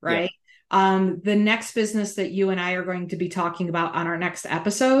 yep right? The next business that you and I are going to be talking about on our next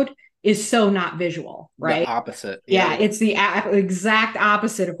episode is so not visual, the right? opposite Yeah, yep it's the exact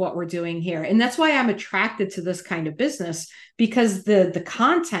opposite of what we're doing here. And that's why I'm attracted to this kind of business, because the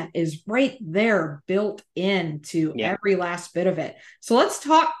content is right there built into yep every last bit of it. So let's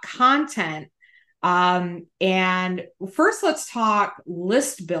talk content. And first, let's talk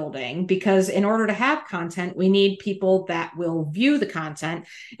list building, because in order to have content, we need people that will view the content.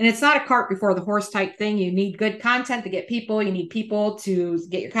 And it's not a cart before the horse type thing. You need good content to get people, you need people to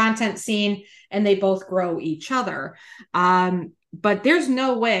get your content seen, and they both grow each other. But there's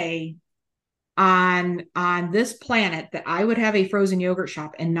no way on this planet that I would have a frozen yogurt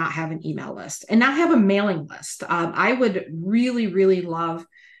shop and not have an email list and not have a mailing list. I would really, really love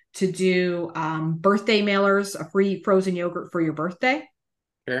to do birthday mailers, a free frozen yogurt for your birthday.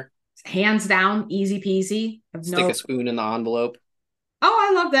 sure Hands down, easy peasy. Have stick no. a spoon in the envelope Oh,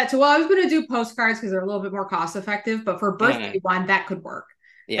 I love that too. Well, I was going to do postcards because they're a little bit more cost effective, but for uh, birthday one, that could work.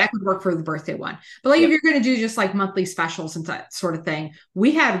 yeah That could work for the birthday one. But like if yep you're going to do just like monthly specials and that sort of thing,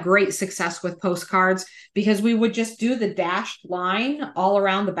 we had great success with postcards because we would just do the dashed line all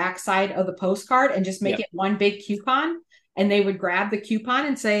around the backside of the postcard and just make yep it one big coupon. And they would grab the coupon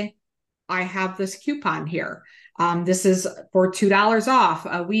and say, I have this coupon here. This is for $2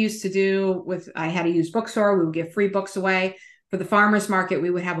 off. We used to do I had a used bookstore. We would give free books away. For the farmers market, we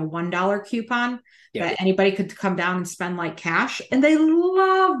would have a $1 coupon yep that anybody could come down and spend like cash. And they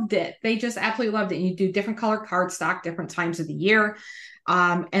loved it. They just absolutely loved it. And you do different color cardstock, different times of the year.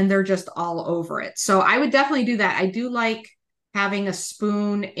 And they're just all over it. So I would definitely do that. I do like having a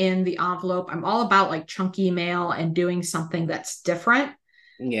spoon in the envelope. I'm all about like chunky mail and doing something that's different.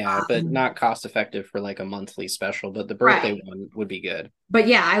 Yeah, but not cost effective for like a monthly special, but the birthday Right. one would be good. But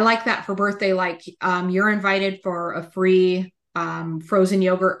yeah, I like that for birthday. Like you're invited for a free frozen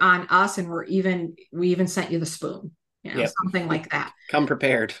yogurt on us, and we even sent you the spoon. Yep. something like that. Come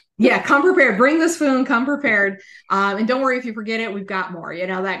prepared. Yeah, come prepared. Bring the spoon, come prepared. And don't worry if you forget it, we've got more, that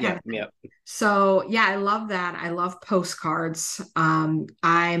kind Yep. of thing. Yep. So yeah, I love that. I love postcards. I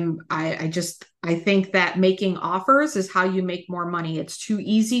think that making offers is how you make more money. It's too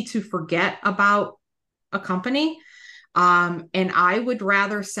easy to forget about a company. And I would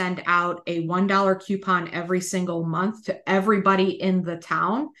rather send out a $1 coupon every single month to everybody in the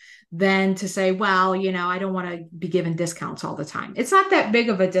town than to say, well, I don't want to be given discounts all the time. It's not that big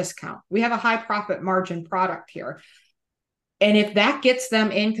of a discount. We have a high profit margin product here. And if that gets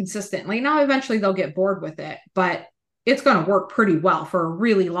them in consistently, now eventually they'll get bored with it, but it's going to work pretty well for a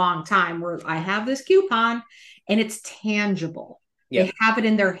really long time where I have this coupon and it's tangible. They Yep. have it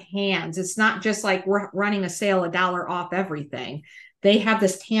in their hands. It's not just like we're running a sale, $1 off everything. They have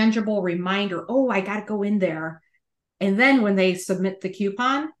this tangible reminder. Oh, I got to go in there. And then when they submit the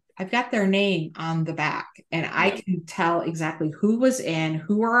coupon, I've got their name on the back and I Yep. can tell exactly who was in,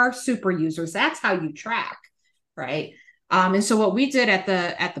 who are our super users. That's how you track, right? And so what we did at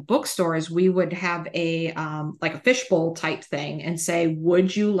the bookstore is we would have a like a fishbowl type thing and say,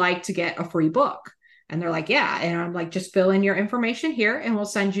 would you like to get a free book? And they're like, yeah. And I'm like, just fill in your information here and we'll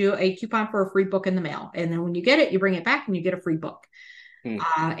send you a coupon for a free book in the mail. And then when you get it, you bring it back and you get a free book. Hmm.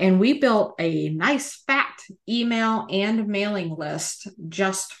 And we built a nice fat email and mailing list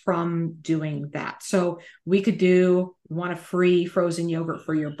just from doing that. So we could do want a free frozen yogurt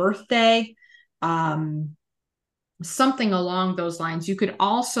for your birthday. Something along those lines. You could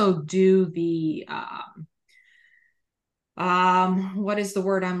also do the what is the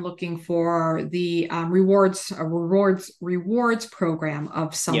word I'm looking for? The rewards program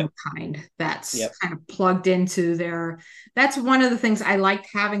of some Yep. kind that's Yep. kind of plugged into their. That's one of the things I liked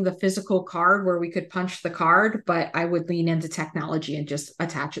having the physical card where we could punch the card, but I would lean into technology and just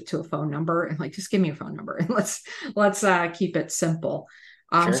attach it to a phone number and like just give me a phone number and let's keep it simple.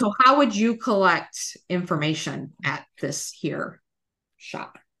 Sure. So how would you collect information at this here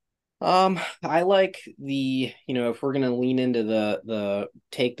shop? I like if we're gonna lean into the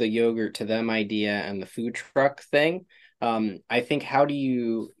take the yogurt to them idea and the food truck thing, I think how do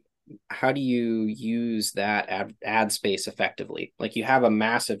you use that ad space effectively? Like you have a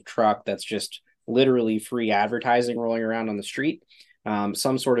massive truck that's just literally free advertising rolling around on the street.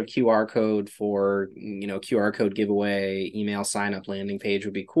 Some sort of QR code for QR code giveaway, email sign up landing page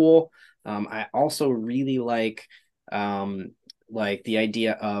would be cool. I also really like the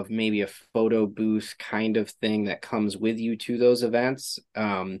idea of maybe a photo booth kind of thing that comes with you to those events.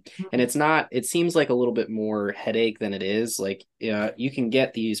 And it seems like a little bit more headache than it is. Like, you can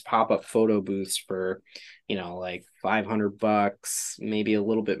get these pop-up photo booths for, like $500, maybe a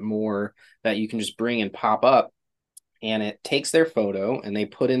little bit more that you can just bring and pop up, and it takes their photo and they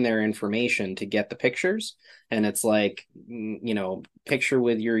put in their information to get the pictures, and it's like, picture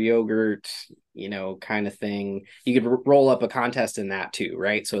with your yogurt, kind of thing. You could roll up a contest in that too,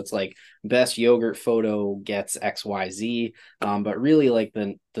 right? So it's like best yogurt photo gets XYZ. But really, like,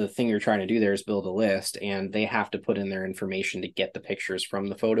 the thing you're trying to do there is build a list, and they have to put in their information to get the pictures from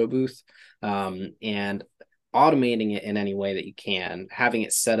the photo booth. And automating it in any way that you can, having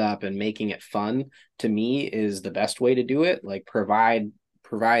it set up and making it fun, to me, is the best way to do it. Like, provide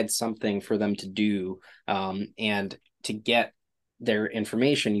something for them to do, and to get their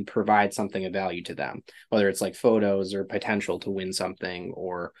information, you provide something of value to them, whether it's like photos or potential to win something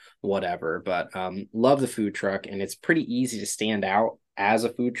or whatever. But love the food truck, and it's pretty easy to stand out as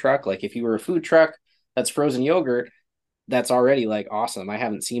a food truck. Like, if you were a food truck that's frozen yogurt, that's already like awesome. I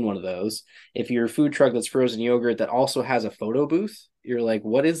haven't seen one of those. If you're a food truck that's frozen yogurt that also has a photo booth, you're like,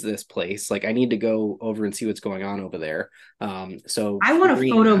 what is this place? Like, I need to go over and see what's going on over there. So I want a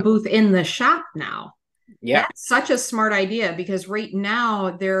marrying photo that, booth in the shop now. yeah, That's such a smart idea because right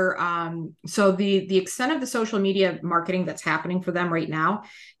now they're so the extent of the social media marketing that's happening for them right now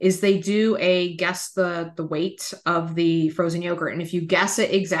is they do a guess the weight of the frozen yogurt, and if you guess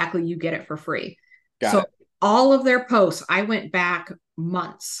it exactly, you get it for free. got So it. all of their posts, I went back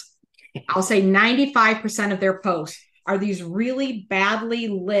months. I'll say 95% of their posts are these really badly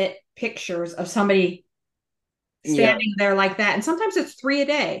lit pictures of somebody Yeah, standing there like that. And sometimes it's three a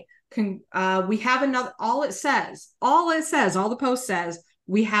day. We have another, all the post says,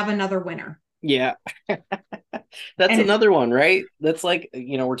 we have another winner. yeah. That's And it's, another one, right? That's like,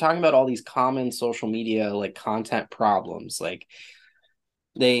 we're talking about all these common social media like content problems. Like,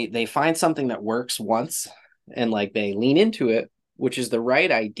 they find something that works once, and like they lean into it, which is the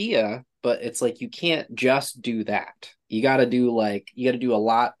right idea, but it's like you can't just do that. You got to do a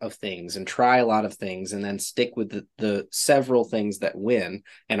lot of things and try a lot of things and then stick with the several things that win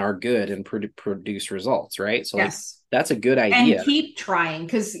and are good and produce results, right? So like Yes. that's a good And idea. keep trying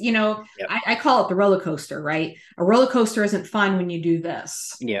because, Yep. I call it the roller coaster, right? A roller coaster isn't fun when you do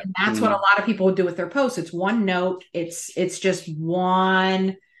this. Yep. And that's what a Mm-hmm. lot of people do with their posts. It's one note, it's just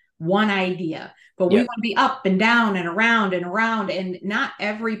one idea. But we Yep. want to be up and down and around and around. And not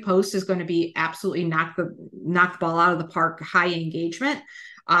every post is going to be absolutely knock the ball out of the park, high engagement.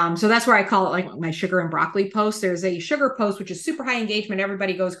 So that's where I call it like my sugar and broccoli post. There's a sugar post, which is super high engagement.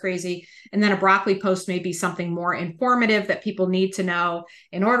 Everybody goes crazy. And then a broccoli post may be something more informative that people need to know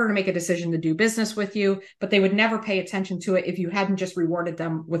in order to make a decision to do business with you, but they would never pay attention to it if you hadn't just rewarded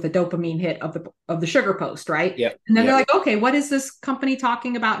them with a dopamine hit of the sugar post, right? Yep. And then they're Yep. like, okay, what is this company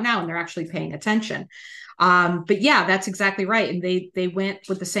talking about now? And they're actually paying attention. But yeah, that's exactly right. And they went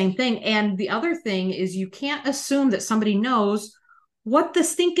with the same thing. And the other thing is you can't assume that somebody knows what the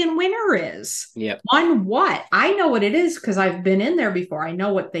stinking winner is. Yep. On what? I know what it is because I've been in there before. I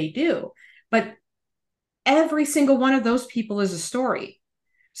know what they do. But every single one of those people is a story.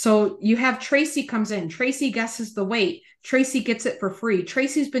 So you have Tracy comes in. Tracy guesses the weight. Tracy gets it for free.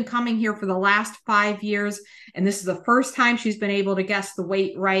 Tracy's been coming here for the last 5 years, and this is the first time she's been able to guess the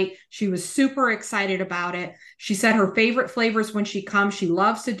weight right. She was super excited about it. She said her favorite flavors when she comes, she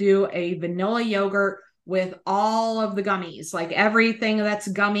loves to do a vanilla yogurt with all of the gummies, like everything that's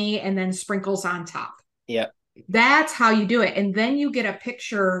gummy and then sprinkles on top. Yep. That's how you do it. And then you get a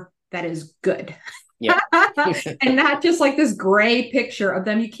picture that is good. Yep. And not just like this gray picture of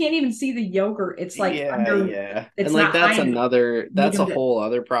them. You can't even see the yogurt. It's like Yeah, under, yeah. it's And like not high. that's a whole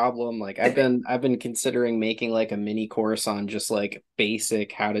other problem. Like I've been considering making like a mini course on just like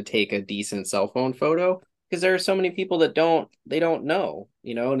basic how to take a decent cell phone photo because there are so many people that they don't know,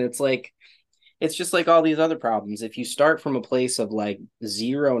 and it's just like all these other problems. If you start from a place of like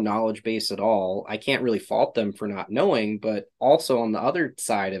zero knowledge base at all, I can't really fault them for not knowing. But also on the other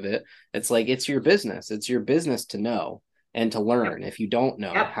side of it, it's like it's your business. It's your business to know and to Yep. learn if you don't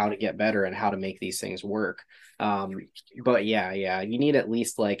know Yep. how to get better and how to make these things work. Um, but yeah, you need at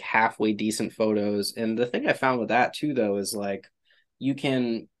least like halfway decent photos. And the thing I found with that too, though, is like you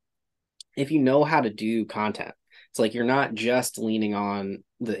can if you know how to do content, it's like you're not just leaning on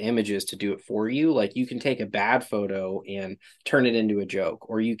the images to do it for you. Like you can take a bad photo and turn it into a joke,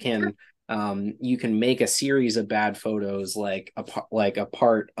 or you can make a series of bad photos like a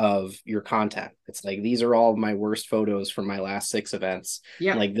part of your content. It's like these are all of my worst photos from my last 6 events.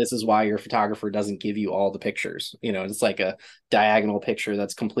 Yep. Like this is why your photographer doesn't give you all the pictures. It's like a diagonal picture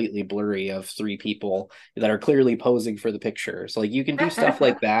that's completely blurry of 3 people that are clearly posing for the picture. So like you can do stuff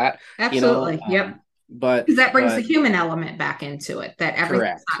like that, you know. Absolutely. Yep. But Because that brings the but human element back into it, that everything's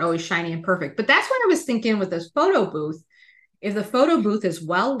correct. not always shiny and perfect. But that's what I was thinking with this photo booth. If the photo booth is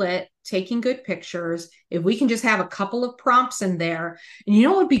well lit, taking good pictures, if we can just have a couple of prompts in there, and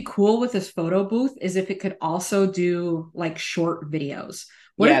what would be cool with this photo booth is if it could also do like short videos.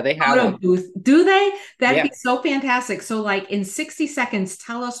 What if Yeah, they the have photo them. booth do they? That'd be Yeah. so fantastic. So like in 60 seconds,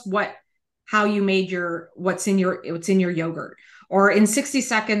 tell us how you made what's in your yogurt. Or in 60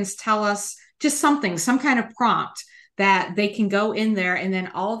 seconds, tell us just something, some kind of prompt that they can go in there, and then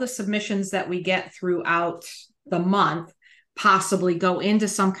all the submissions that we get throughout the month possibly go into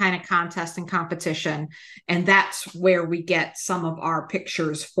some kind of contest and competition. And that's where we get some of our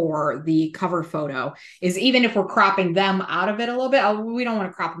pictures for the cover photo, is even if we're cropping them out of it a little bit. We don't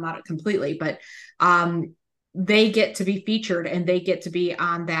want to crop them out completely, but they get to be featured and they get to be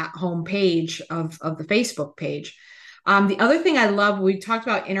on that home page of the Facebook page. The other thing I love, we talked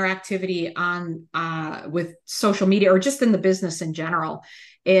about interactivity on with social media or just in the business in general,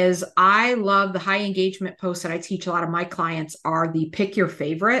 is I love the high engagement posts that I teach a lot of my clients are the pick your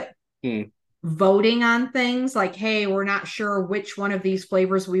favorite. Hmm. Voting on things like, hey, we're not sure which one of these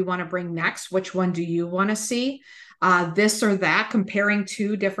flavors we want to bring next. Which one do you want to see? This or that, comparing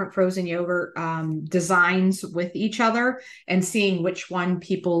 2 different frozen yogurt designs with each other and seeing which one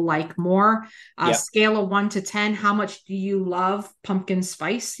people like more. Yep. Scale of 1 to 10, how much do you love pumpkin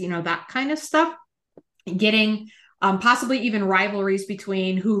spice? That kind of stuff. Getting possibly even rivalries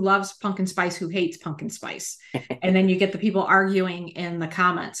between who loves pumpkin spice, who hates pumpkin spice. And then you get the people arguing in the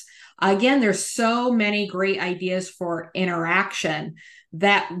comments. Again, there's so many great ideas for interaction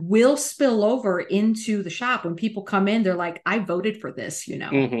that will spill over into the shop. When people come in, they're like, I voted for this, Hmm.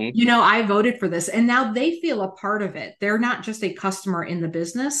 I voted for this. And now they feel a part of it. They're not just a customer in the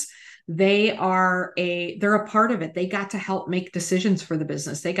business. They're a part of it. They got to help make decisions for the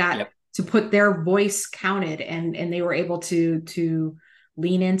business. They got Yep. to put their voice counted, and they were able to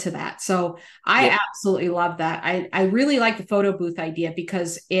lean into that. So I Yep. absolutely love that. I really like the photo booth idea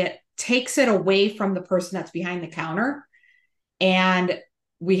because it takes it away from the person that's behind the counter, and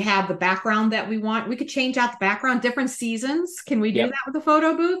we have the background that we want. We could change out the background, different seasons. Can we do Yep. that with a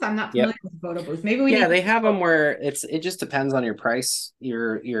photo booth? I'm not Yep. familiar with the photo booth. Maybe we Yeah, need they have them to. where it just depends on your price,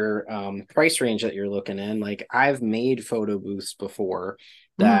 your price range that you're looking in. Like I've made photo booths before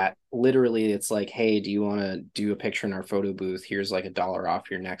Mhm. that literally it's like, hey, do you want to do a picture in our photo booth? Here's like $1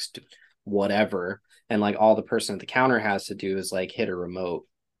 off your next whatever. And like all the person at the counter has to do is like hit a remote,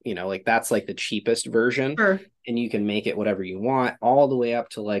 like that's like the cheapest version. Sure. And you can make it whatever you want, all the way up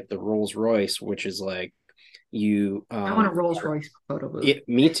to like the Rolls Royce, which is like you I want a Rolls Royce photo booth.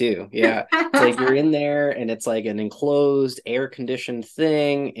 me too. Yeah. It's like you're in there and it's like an enclosed air conditioned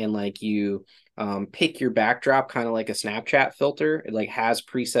thing and like you pick your backdrop kind of like a Snapchat filter. It like has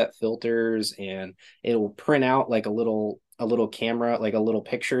preset filters and it will print out like a little camera, like a little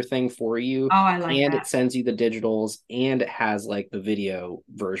picture thing for you, Oh, I like and that. it sends you the digitals and it has like the video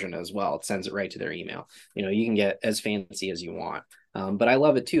version as well. It sends it right to their email. You can get as fancy as you want. But I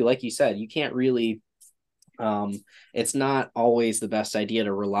love it too. Like you said, you can't really um, it's not always the best idea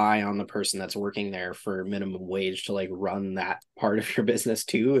to rely on the person that's working there for minimum wage to like run that part of your business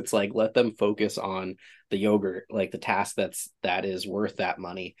too. It's like let them focus on the yogurt, like the task that is worth that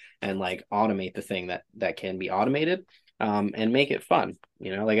money, and like automate the thing that can be automated, and make it fun.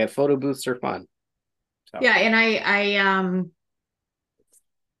 Like photo booths are fun. So Yeah, and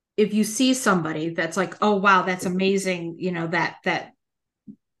if you see somebody that's like, oh wow, that's amazing,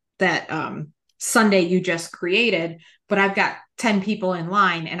 that Sunday you just created, but I've got 10 people in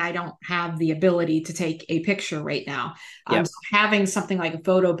line and I don't have the ability to take a picture right now. yep. So having something like a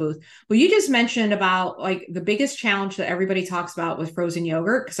photo booth. Well, you just mentioned about like the biggest challenge that everybody talks about with frozen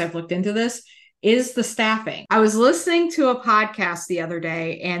yogurt, because I've looked into this, is the staffing. I was listening to a podcast the other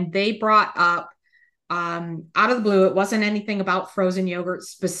day and they brought up out of the blue, it wasn't anything about frozen yogurt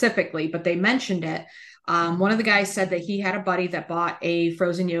specifically, but they mentioned it. One of the guys said that he had a buddy that bought a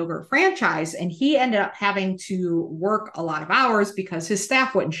frozen yogurt franchise and he ended up having to work a lot of hours because his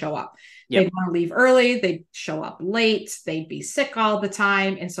staff wouldn't show up. Yep. They'd want to leave early, they'd show up late, they'd be sick all the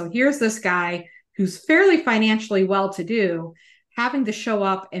time. And so here's this guy who's fairly financially well to do having to show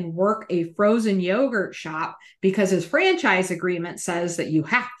up and work a frozen yogurt shop because his franchise agreement says that you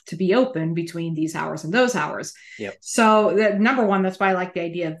have to be open between these hours and those hours. Yep. So, number one, that's why I like the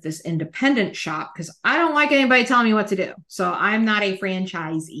idea of this independent shop, because I don't like anybody telling me what to do. So I'm not a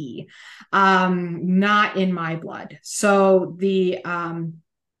franchisee, not in my blood. So the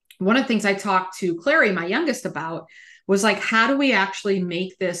one of the things I talked to Clary, my youngest, about was like, how do we actually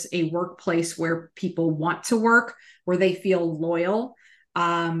make this a workplace where people want to work, where they feel loyal?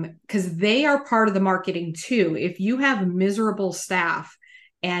 Because they are part of the marketing too. If you have miserable staff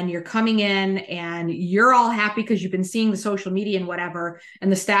and you're coming in and you're all happy because you've been seeing the social media and whatever, and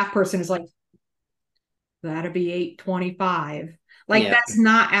the staff person is like, that'll be 825. Like Yeah. that's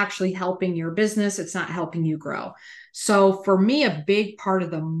not actually helping your business. It's not helping you grow. So for me, a big part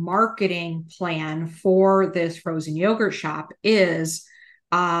of the marketing plan for this frozen yogurt shop is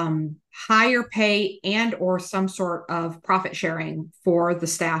higher pay and or some sort of profit sharing for the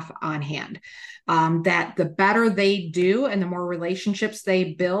staff on hand. That the better they do and the more relationships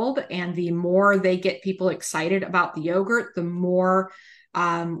they build and the more they get people excited about the yogurt, the more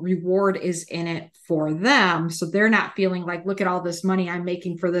reward is in it for them. So they're not feeling like, look at all this money I'm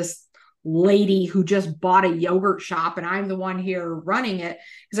making for this lady who just bought a yogurt shop and I'm the one here running it.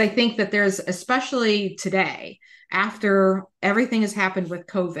 Because I think that there's, especially today, after everything has happened with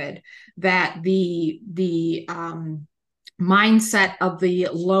COVID, that the mindset of the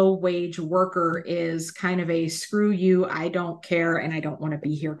low wage worker is kind of a screw you, I don't care, and I don't want to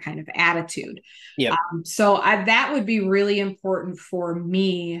be here kind of attitude. Yep. That would be really important for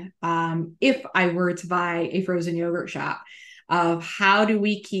me if I were to buy a frozen yogurt shop, of how do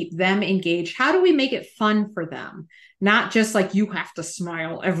we keep them engaged? How do we make it fun for them? Not just like you have to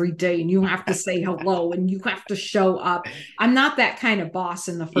smile every day and you have to say hello and you have to show up. I'm not that kind of boss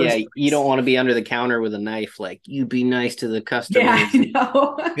in the Yeah, first you don't place. want to be under the counter with a knife like you be nice to the Yeah, customers. I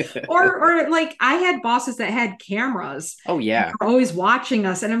know. Or like I had bosses that had cameras Oh and yeah. were always watching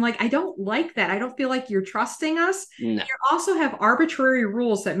us. And I'm like, I don't like that. I don't feel like you're trusting us. No. You also have arbitrary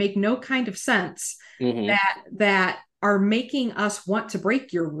rules that make no kind of sense Mm-hmm. that are making us want to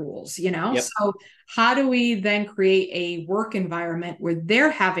break your rules. Yep. So how do we then create a work environment where they're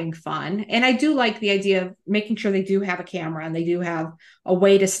having fun? And I do like the idea of making sure they do have a camera and they do have a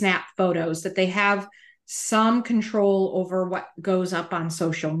way to snap photos, that they have some control over what goes up on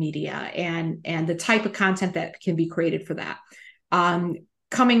social media and the type of content that can be created for that. um,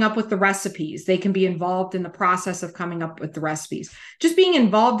 coming up with the recipes. They can be involved in the process of coming up with the recipes. Just being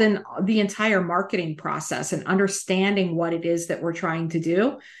involved in the entire marketing process and understanding what it is that we're trying to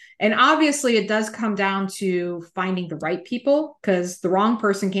do. And obviously, it does come down to finding the right people, because the wrong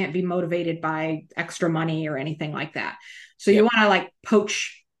person can't be motivated by extra money or anything like that. So you Yep. want to like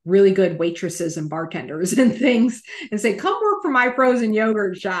poach really good waitresses and bartenders and things and say, come work for my frozen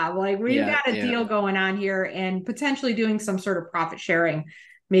yogurt shop. Like, we've Yeah. got a Yeah. deal going on here, and potentially doing some sort of profit sharing,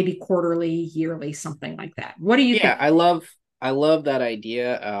 maybe quarterly, yearly, something like that. What do you Yeah, think? I love that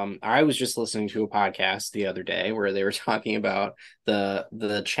idea. I was just listening to a podcast the other day where they were talking about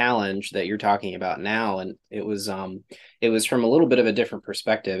the challenge that you're talking about now, and it was from a little bit of a different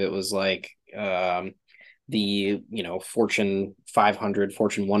perspective. It was like the Fortune 500,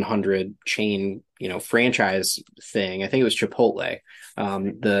 Fortune 100 chain franchise thing. I think it was Chipotle.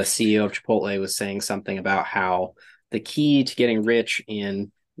 The CEO of Chipotle was saying something about how the key to getting rich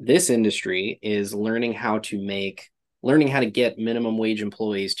in this industry is learning how to get minimum wage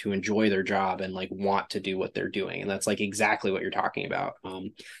employees to enjoy their job and like want to do what they're doing. And that's like exactly what you're talking about.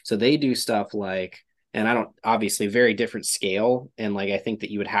 So they do stuff like, and I don't, obviously very different scale. And like, I think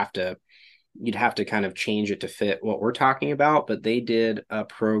that you'd have to kind of change it to fit what we're talking about. But they did a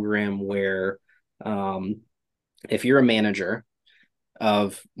program where, um, if you're a manager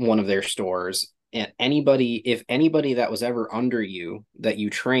of one of their stores, and if anybody that was ever under you that you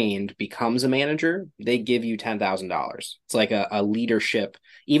trained becomes a manager, they give you $10,000. It's like a leadership,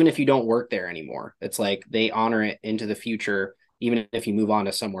 even if you don't work there anymore. It's like they honor it into the future, even if you move on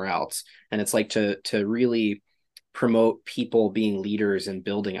to somewhere else. And it's like to really promote people being leaders and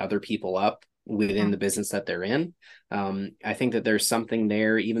building other people up within the business that they're in. I think that there's something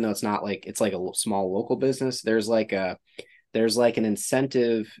there, even though it's not like it's like a small local business. There's like an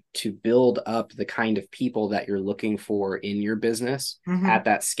incentive to build up the kind of people that you're looking for in your business Mm-hmm. at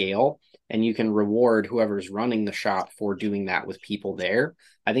that scale. And you can reward whoever's running the shop for doing that with people there.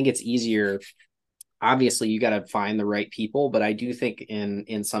 I think it's easier. Obviously, you got to find the right people, but I do think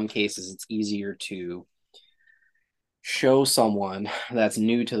in some cases it's easier to show someone that's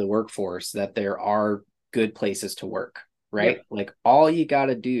new to the workforce that there are good places to work, right? Yep. Like all you got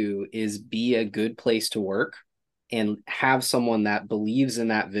to do is be a good place to work and have someone that believes in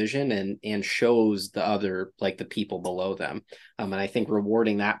that vision and shows the other, like the people below them. And I think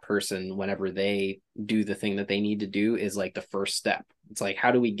rewarding that person whenever they do the thing that they need to do is like the first step. It's like,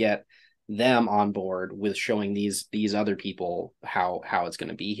 how do we get them on board with showing these other people how it's going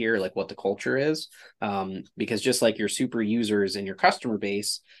to be here, like what the culture is. Because just like your super users and your customer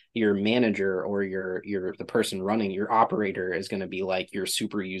base, your manager or your the person running your operator is going to be like your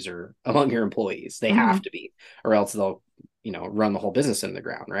super user among your employees. They have Mm-hmm. to be, or else they'll run the whole business in the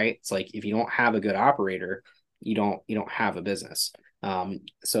ground, right? It's like if you don't have a good operator, you don't have a business.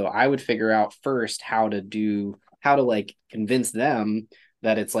 So I would figure out first how to like convince them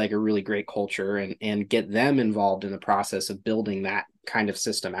that it's like a really great culture and get them involved in the process of building that kind of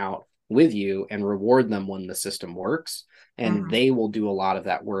system out with you and reward them when the system works, and Mm-hmm. they will do a lot of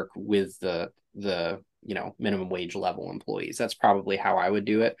that work with the minimum wage level employees. That's probably how I would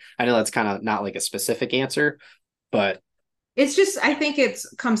do it. I know that's kind of not like a specific answer, but It's just, I think it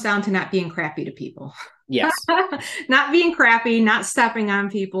comes down to not being crappy to people. yes. Not being crappy, not stepping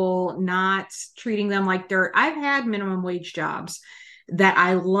on people, not treating them like dirt. I've had minimum wage jobs that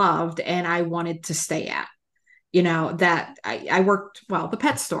I loved and I wanted to stay at. That I worked, well, the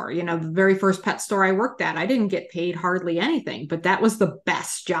pet store, the very first pet store I worked at, I didn't get paid hardly anything, but that was the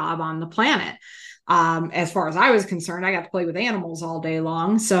best job on the planet. As far as I was concerned, I got to play with animals all day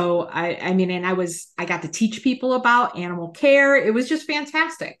long. So I mean, and I got to teach people about animal care. It was just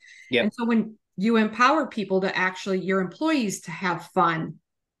fantastic. Yep. And so when you empower people to actually, your employees to have fun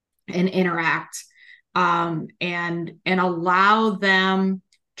and interact, and allow them,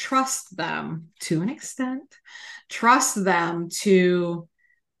 trust them to an extent, trust them to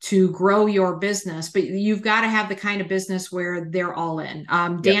grow your business, but you've got to have the kind of business where they're all in.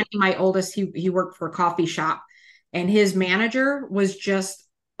 Yep. Danny, my oldest, he worked for a coffee shop, and his manager was just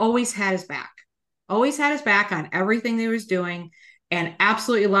always had his back on everything they was doing, and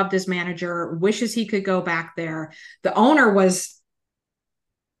absolutely loved his manager. Wishes he could go back there. The owner was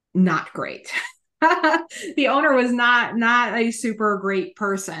not great. The owner was not a super great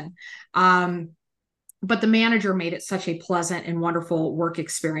person. Um, but the manager made it such a pleasant and wonderful work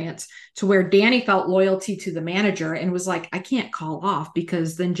experience to where Danny felt loyalty to the manager and was like, I can't call off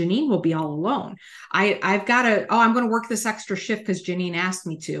because then Janine will be all alone. I've got to, oh, I'm going to work this extra shift because Janine asked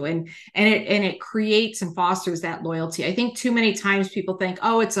me to. And it creates and fosters that loyalty. I think too many times people think,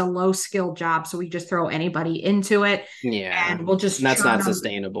 oh, it's a low skill job, so we just throw anybody into it Yeah. and we'll just And that's churn not them.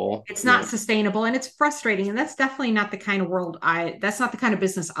 sustainable. It's not Yeah. sustainable and it's frustrating. And that's definitely not the kind of that's not the kind of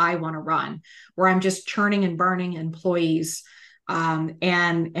business I want to run, where I'm just churning and burning employees,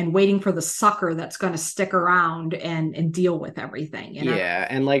 and waiting for the sucker that's going to stick around and deal with everything, you know? Yeah,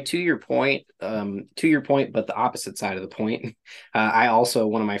 and like to your point, but the opposite side of the point. I also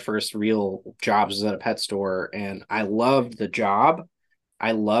one of my first real jobs was at a pet store, and I loved the job.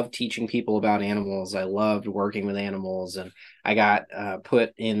 I loved teaching people about animals. I loved working with animals, and I got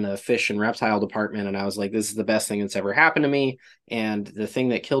put in the fish and reptile department, and I was like, this is the best thing that's ever happened to me. And the thing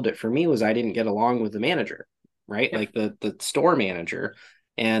that killed it for me was I didn't get along with the manager, right? Yep. Like the store manager.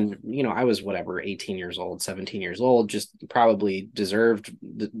 And, I was whatever, 18 years old, 17 years old, just probably deserved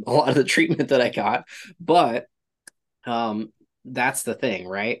a lot of the treatment that I got. But um, that's the thing,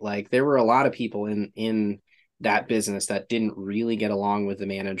 right? Like there were a lot of people in that business that didn't really get along with the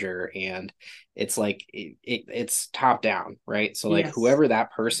manager, and it's like it's top down, right? So like Yes. whoever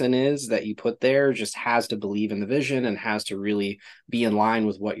that person is that you put there just has to believe in the vision and has to really be in line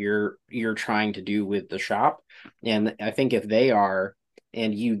with what you're trying to do with the shop. And I think if they are,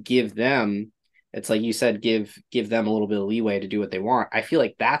 and you give them, it's like you said, give them a little bit of leeway to do what they want. I feel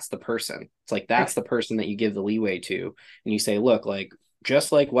like that's the person. It's like that's Right. the person that you give the leeway to, and you say, look, like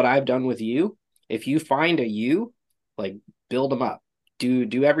just like what I've done with you, if you find a you, like build them up.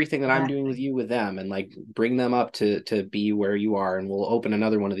 Do everything that I'm doing with Exactly. you with them, and like bring them up to be where you are, and we'll open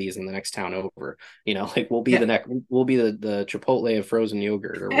another one of these in the next town over. Like Yeah. we'll be the Chipotle of frozen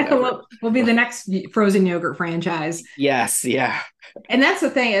yogurt or whatever. We'll be the next frozen yogurt franchise. Yes, yeah. And that's the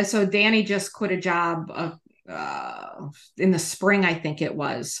thing. So Danny just quit a job in the spring, I think it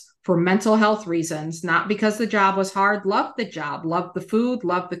was, for mental health reasons, not because the job was hard. Loved the job, loved the food,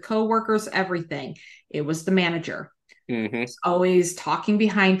 loved the coworkers, everything. It was the manager. Hmm. He's always talking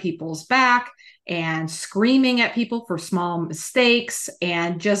behind people's back and screaming at people for small mistakes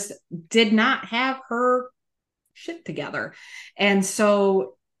and just did not have her shit together. And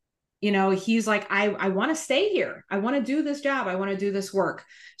so he's like, I want to stay here. I want to do this job. I want to do this work.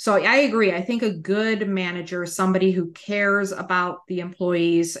 So I agree. I think a good manager is somebody who cares about the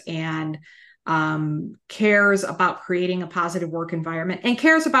employees and cares about creating a positive work environment and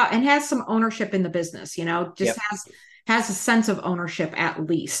cares about and has some ownership in the business, just Yep. has a sense of ownership at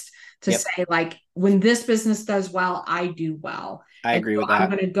least to Yep. say, like, when this business does well, I do well. I And agree so with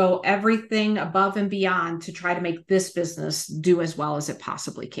I'm that. going to go everything above and beyond to try to make this business do as well as it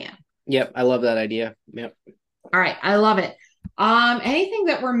possibly can. Yep. I love that idea. Yep. All right, I love it. Anything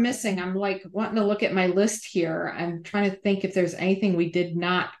that we're missing? I'm like wanting to look at my list here. I'm trying to think if there's anything we did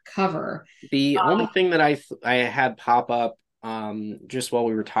not cover. The only thing that I had pop up just while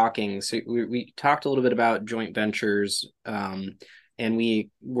we were talking, so we talked a little bit about joint ventures, and we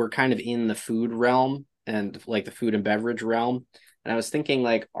were kind of in the food realm and like the food and beverage realm. And I was thinking,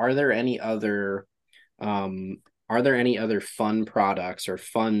 like, um are there any other fun products or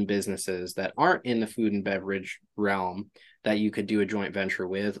fun businesses that aren't in the food and beverage realm that you could do a joint venture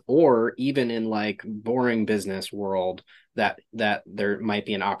with, or even in like boring business world that there might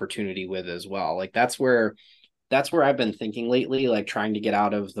be an opportunity with as well? Like that's where I've been thinking lately, like trying to get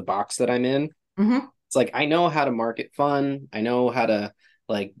out of the box that I'm in. Mhm. It's like I know how to market fun. I know how to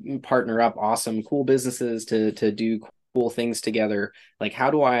like partner up awesome cool businesses to do cool things together. Like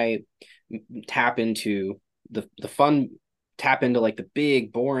how do I tap into the fun, tap into like the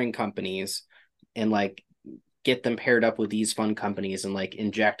big boring companies and like get them paired up with these fun companies and like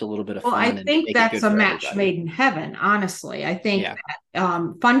inject a little bit of Well, I fun and think make it that's good a for match everybody. made in heaven, honestly. I think Yeah.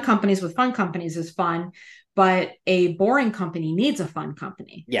 that fun companies with fun companies is fun, but a boring company needs a fun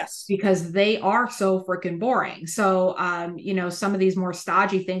company Yes. because they are so freaking boring. So, some of these more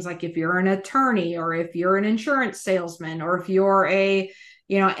stodgy things, like if you're an attorney or if you're an insurance salesman or if you're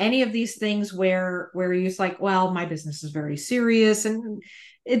any of these things where you're just like, well, my business is very serious and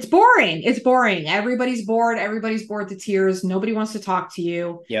it's boring. It's boring. Everybody's bored. Everybody's bored to tears. Nobody wants to talk to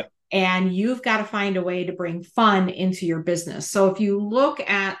you. Yep. And you've got to find a way to bring fun into your business. So if you look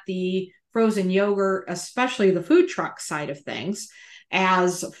at the frozen yogurt, especially the food truck side of things,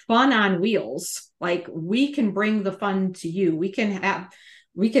 as fun on wheels, like we can bring the fun to you. We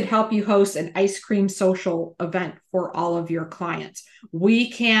could help you host an ice cream social event for all of your clients. We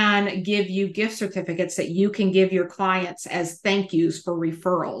can give you gift certificates that you can give your clients as thank yous for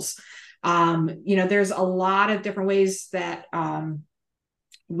referrals. There's a lot of different ways that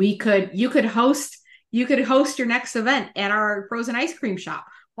we could you could host your next event at our frozen ice cream shop.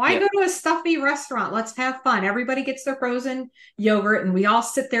 Why Yep. go to a stuffy restaurant? Let's have fun. Everybody gets their frozen yogurt and we all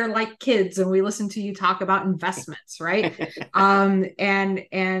sit there like kids and we listen to you talk about investments, right?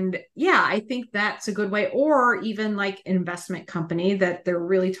 And yeah, I think that's a good way. Or even like investment company that they're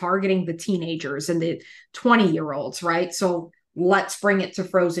really targeting the teenagers and the 20-year-olds, right? So let's bring it to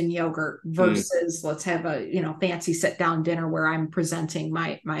frozen yogurt versus let's have a fancy sit down dinner where I'm presenting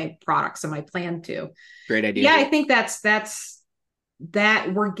my products and my plan to. Great idea. Yeah, I think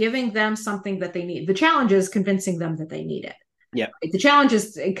that we're giving them something that they need. The challenge is convincing them that they need it. Yeah. The challenge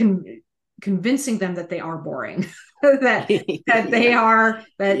is convincing them that they are boring, that they are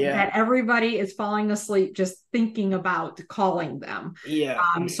that everybody is falling asleep just thinking about calling them. Yeah.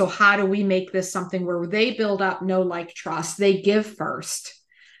 So how do we make this something where they build up know, like, trust? They give first.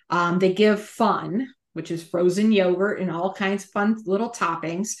 They give fun, which is frozen yogurt and all kinds of fun little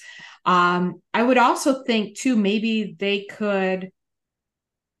toppings. I would also think too, maybe they could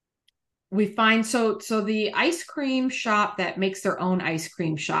we find so the ice cream shop that makes their own ice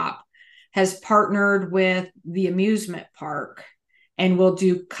cream shop has partnered with the amusement park and will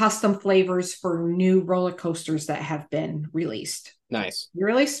do custom flavors for new roller coasters that have been released. Nice.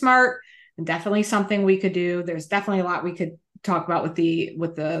 Really smart and definitely something we could do. There's definitely a lot we could talk about with the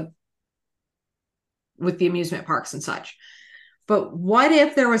amusement parks and such. But what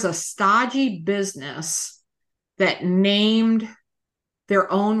if there was a stodgy business that named their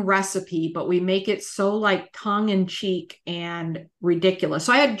own recipe, but we make it so like tongue in cheek and ridiculous?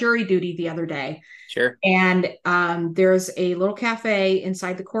 So I had jury duty the other day. Sure. And there's a little cafe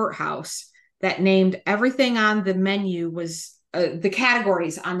inside the courthouse that named everything on the menu was the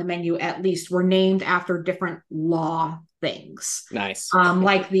categories on the menu at least were named after different law things. Nice.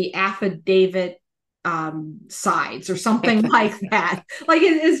 Like the affidavit sides or something like that. Like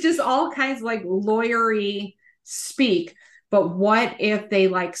it's just all kinds of like lawyery speak. But what if they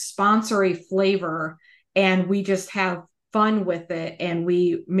like sponsor a flavor and we just have fun with it and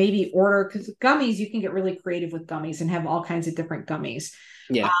we maybe order, because gummies, you can get really creative with gummies and have all kinds of different gummies.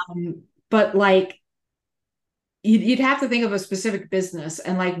 Yeah. But like you'd have to think of a specific business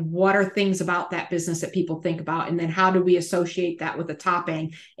and like what are things about that business that people think about, and then how do we associate that with a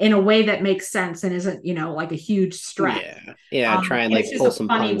topping in a way that makes sense and isn't like a huge stretch. Yeah, try and like it's just pull a some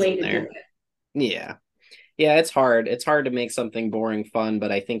funny puns way in to there. do it. Yeah, it's hard to make something boring fun,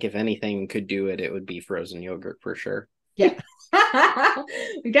 but I think if anything could do it, it would be frozen yogurt for sure. Yeah.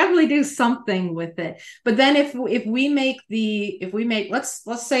 We definitely do something with it. But then if we make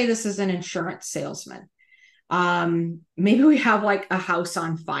let's say this is an insurance salesman. Maybe we have like a house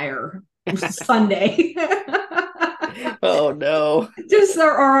on fire Sunday. Oh no. Just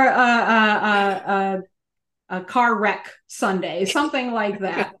or a car wreck Sunday, something like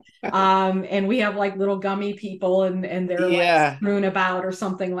that. And we have like little gummy people and they're like strewn about or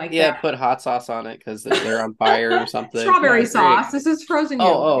something like that. Yeah, put hot sauce on it because they're on fire or something. Strawberry sauce. This is frozen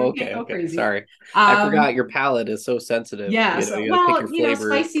yogurt. Okay. Crazy. Sorry. I forgot your palate is so sensitive. Yes. You gotta pick your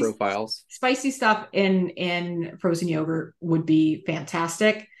flavor profiles. Spicy stuff in frozen yogurt would be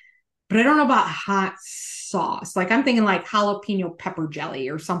fantastic. But I don't know about hot sauce. Like I'm thinking like jalapeno pepper jelly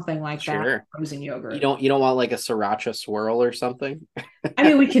or something like that. Frozen yogurt. You don't want like a sriracha swirl or something? I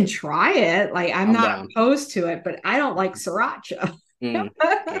mean, we can try it. Like I'm not opposed to it, but I don't like sriracha. Got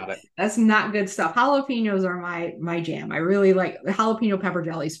it. That's not good stuff. Jalapenos are my jam. I really like the jalapeno pepper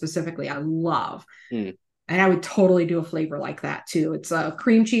jelly specifically. I love. And I would totally do a flavor like that too. It's a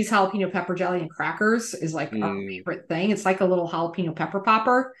cream cheese jalapeno pepper jelly and crackers is like our favorite thing. It's like a little jalapeno pepper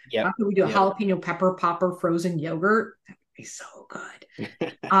popper. Yeah. After we do a jalapeno pepper popper frozen yogurt, that would be so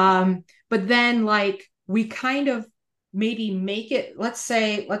good. But then like we kind of maybe make it, let's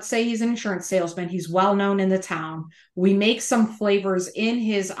say he's an insurance salesman. He's well known in the town. We make some flavors in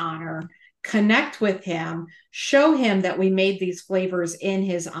his honor, connect with him, show him that we made these flavors in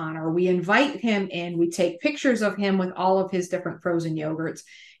his honor. We invite him in, we take pictures of him with all of his different frozen yogurts.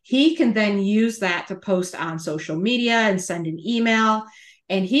 He can then use that to post on social media and send an email,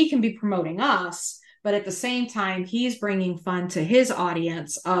 and he can be promoting us, but at the same time, he's bringing fun to his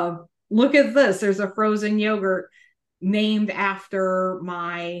audience of, look at this, there's a frozen yogurt named after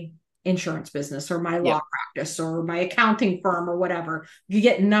my insurance business or my law practice or my accounting firm or whatever. You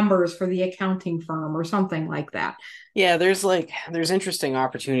get numbers for the accounting firm or something like that. Yeah, there's interesting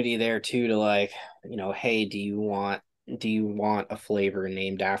opportunity there too to like, hey, do you want a flavor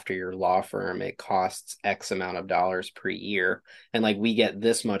named after your law firm? It costs X amount of dollars per year. And like we get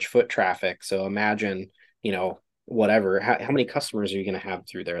this much foot traffic. So imagine, whatever, how many customers are you going to have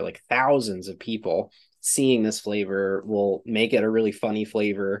through there? Like thousands of people seeing this flavor will make it a really funny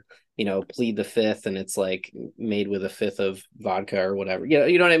flavor, plead the fifth, and it's like made with a fifth of vodka or whatever.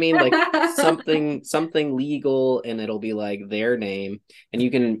 You know what I mean? Like something legal, and it'll be like their name, and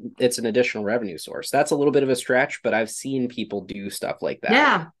it's an additional revenue source. That's a little bit of a stretch, but I've seen people do stuff like that.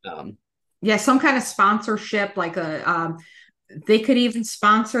 Yeah. Yeah, some kind of sponsorship, like they could even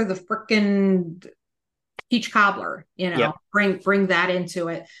sponsor the frickin' peach cobbler, Yep. bring that into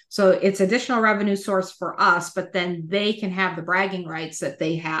it. So it's additional revenue source for us, but then they can have the bragging rights that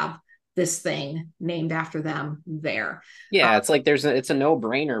they have this thing named after them there. Yeah, it's like it's a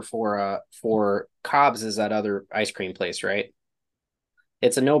no-brainer for Cobb's, is that other ice cream place, right?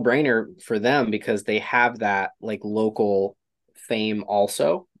 It's a no-brainer for them because they have that like local fame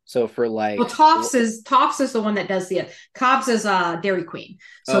also. So for Well, like, Tops is the one that does the Cobb's is Dairy Queen.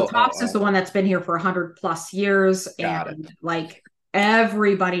 So Tops is the oh, one that's been here for 100+ years, got it. and like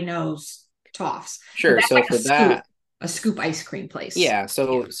everybody knows Tops. But Sure. that's So like for that, a scoop ice cream place. yeah.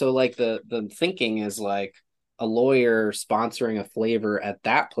 So like the thinking is like a lawyer sponsoring a flavor at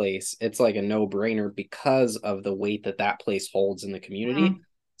that place. It's like a no-brainer because of the weight that that place holds in the community. Mhm.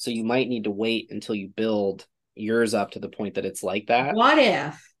 So you might need to wait until you build yours up to the point that it's like that.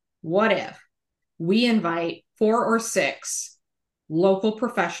 What if we invite 4 or 6 local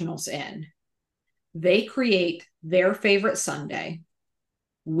professionals in? They create their favorite sundae.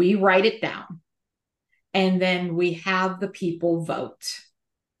 We write it down, and then we have the people vote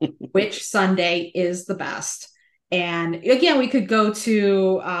which sundae is the best. And again, we could go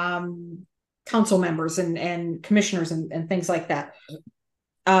to council members and commissioners and things like that.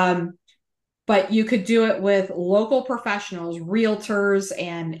 Um, but you could do it with local professionals, realtors,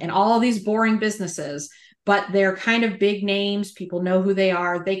 and all of these boring businesses, but they're kind of big names. People know who they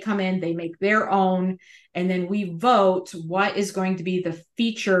are. They come in, they make their own, and then we vote what is going to be the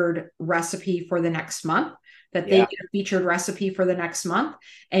featured recipe for the next month, that they Yeah. get a featured recipe for the next month.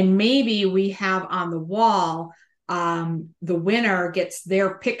 And maybe we have on the wall, the winner gets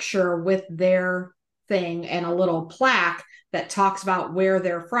their picture with their thing and a little plaque that talks about where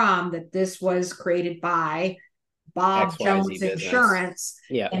they're from, that this was created by Bob XYZ Jones business. Insurance.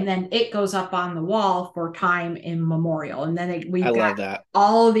 Yeah. And then it goes up on the wall for time immemorial. And then I we've got love that.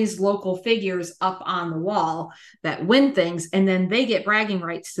 all of these local figures up on the wall that win things. And then they get bragging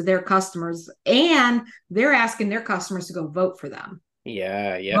rights to their customers. And they're asking their customers to go vote for them.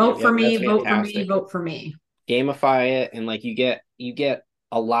 Yeah, yep, Vote for yep. me, That's vote for me, fantastic. vote for me. Gamify it, and like you get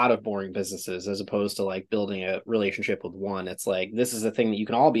a lot of boring businesses as opposed to like building a relationship with one. It's like this is a thing that you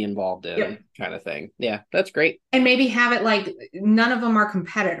can all be involved in, Yep. kind of thing. Yeah, that's great. And maybe have it like none of them are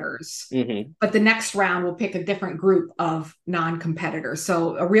competitors, Hmm. but the next round we'll pick a different group of non-competitors.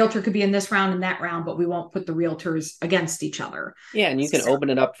 So a realtor could be in this round and that round, but we won't put the realtors against each other. Yeah, and you can So, open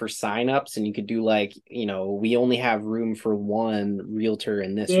it up for signups, and you could do like, we only have room for one realtor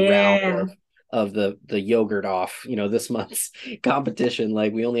in this round yeah. of the yogurt off, this month's competition.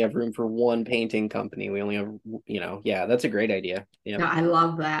 Like we only have room for one painting company. We only have, yeah, that's a great idea. No, Yep. I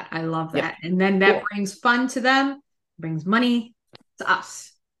love that. I love Yep. that. And then that Cool. brings fun to them, brings money to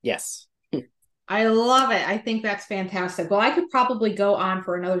us. Yes. I love it. I think that's fantastic. Well, I could probably go on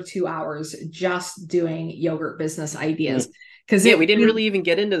for another 2 hours just doing yogurt business ideas because Yeah, we didn't really even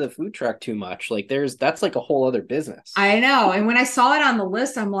get into the food truck too much. Like that's like a whole other business. I know. And when I saw it on the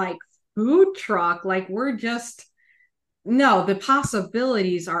list, I'm like, food truck, like we're just, no, the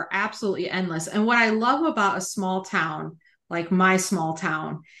possibilities are absolutely endless. And what I love about a small town, like my small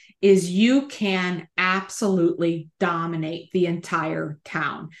town, is you can absolutely dominate the entire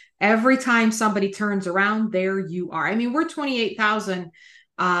town. Every time somebody turns around, there you are. I mean, we're 28,000.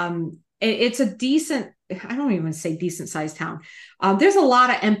 It's a decent, I don't even say decent sized town. There's a lot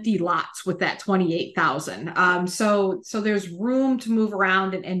of empty lots with that 28,000. So there's room to move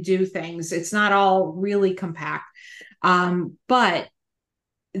around and do things. It's not all really compact. But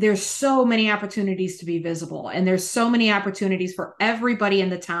there's so many opportunities to be visible, and there's so many opportunities for everybody in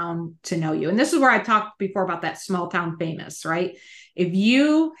the town to know you. And this is where I talked before about that small town famous, right? If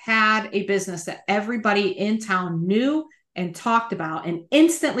you had a business that everybody in town knew and talked about and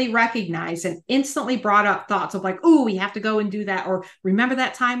instantly recognized and instantly brought up thoughts of like, oh, we have to go and do that, or remember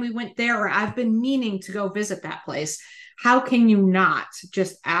that time we went there, or I've been meaning to go visit that place. How can you not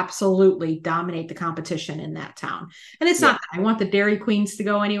just absolutely dominate the competition in that town? And it's Yeah. not that I want the Dairy Queens to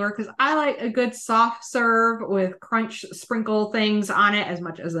go anywhere, because I like a good soft serve with crunch sprinkle things on it as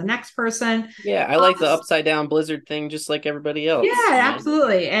much as the next person. Yeah, I like the upside down blizzard thing just like everybody Yeah, else.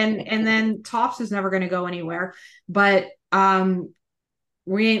 absolutely. Yeah. And then Tops is never going to go anywhere. But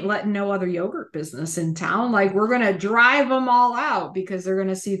we ain't letting no other yogurt business in town. Like we're going to drive them all out because they're going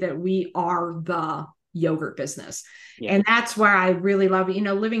to see that we are the yogurt business. Yeah. And that's why I really love it. You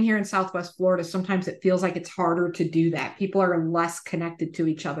know, living here in Southwest Florida, sometimes it feels like it's harder to do that. People are less connected to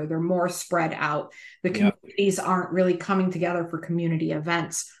each other. They're more spread out. The Yep. communities aren't really coming together for community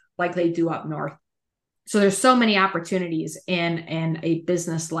events like they do up north. So there's so many opportunities in a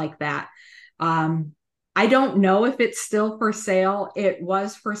business like that. Um, I don't know if it's still for sale. It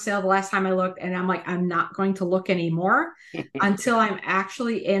was for sale the last time I looked, and I'm like, I'm not going to look anymore until I'm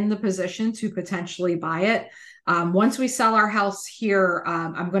actually in the position to potentially buy it. Once we sell our house here,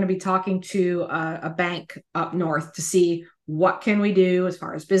 I'm going to be talking to a bank up north to see what can we do as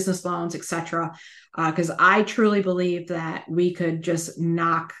far as business loans, etc. Because I truly believe that we could just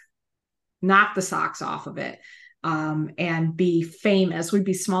knock the socks off of it, and be famous. We'd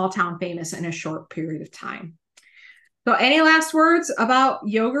be small town famous in a short period of time. So, any last words about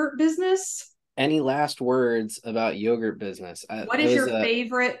yogurt business? Any last words about yogurt business? What It is was your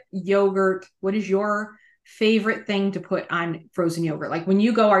favorite yogurt? What is your favorite thing to put on frozen yogurt? Like when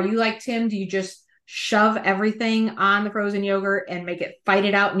you go, are you like Tim? Do you just shove everything on the frozen yogurt and make it fight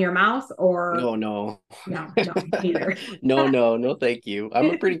it out in your mouth? Or no, no, no, no, neither. no, thank you. I'm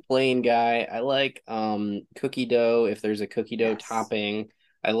a pretty plain guy. I like cookie dough if there's a cookie dough Yes, topping.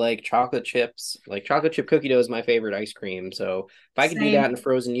 I like chocolate chips. Like chocolate chip cookie dough is my favorite ice cream. So if I could do that same. in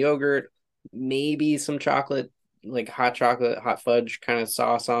frozen yogurt, maybe some chocolate, like hot chocolate, hot fudge kind of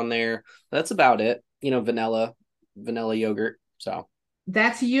sauce on there. That's about it. Vanilla yogurt. So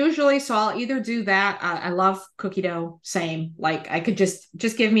That's usually so. I'll either do that. I love cookie dough. Same. Like I could just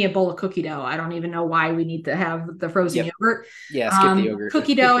give me a bowl of cookie dough. I don't even know why we need to have the frozen yep. yogurt. Yeah, skip the yogurt.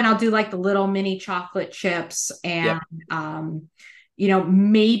 Cookie dough, and I'll do like the little mini chocolate chips, and Yep. um,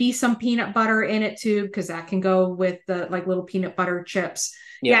 maybe some peanut butter in it too, because that can go with the like little peanut butter chips.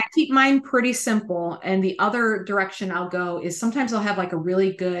 Yeah, I Yep. keep mine pretty simple. And the other direction I'll go is sometimes I'll have like a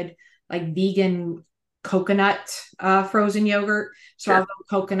really good like vegan coconut frozen yogurt. So I'll Sure.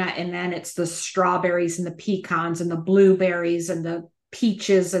 go coconut, and then it's the strawberries and the pecans and the blueberries and the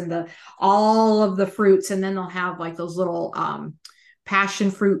peaches and the all of the fruits, and then they'll have like those little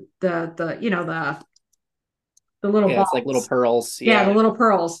passion fruit, the little Yeah, it's like little balls. pearls. Yeah, the Yeah. little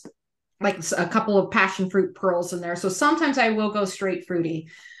pearls, like a couple of passion fruit pearls in there. So sometimes I will go straight fruity.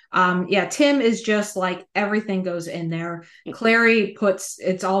 Yeah, Tim is just like everything goes in there. Clary puts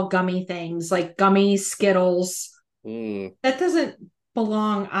it's all gummy things like gummy Skittles. Mm, That doesn't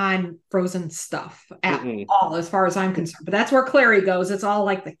belong on frozen stuff at mm-mm. all, as far as I'm concerned. But that's where Clary goes. It's all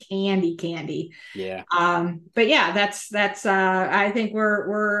like the candy. Yeah. But yeah, that's I think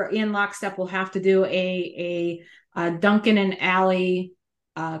we're in lockstep. We'll have to do a Duncan and Ali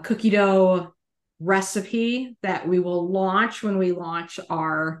cookie dough recipe that we will launch when we launch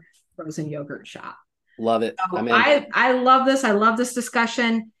our frozen yogurt shop. Love it. So I'm in. I love this. I love this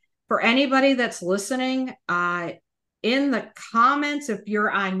discussion. For anybody that's listening, in the comments, if you're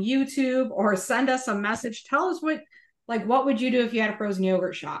on YouTube, or send us a message, tell us what would you do if you had a frozen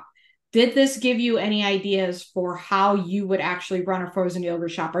yogurt shop? Did this give you any ideas for how you would actually run a frozen yogurt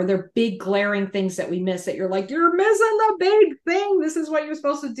shop? Are there big glaring things that we miss that you're like, you're missing the big thing? This is what you're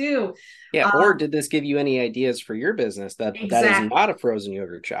supposed to do. Yeah. Or Um, did this give you any ideas for your business that is exactly. not a frozen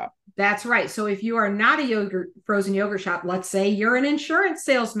yogurt shop? That's right. So if you are not a frozen yogurt shop, let's say you're an insurance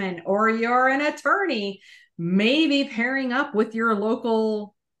salesman or you're an attorney, maybe pairing up with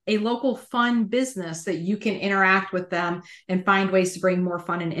a local fun business that you can interact with them and find ways to bring more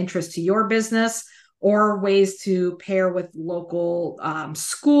fun and interest to your business, or ways to pair with local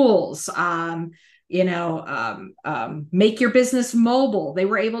schools. Make your business mobile. They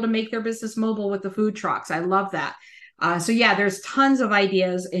were able to make their business mobile with the food trucks. I love that. So yeah, there's tons of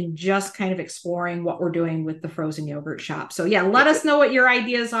ideas in just kind of exploring what we're doing with the frozen yogurt shop. So yeah, let us know what your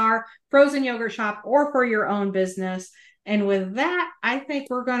ideas are, frozen yogurt shop or for your own business. And with that, I think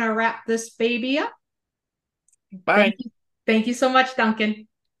we're going to wrap this baby up. Bye. Thank you. Thank you so much, Duncan.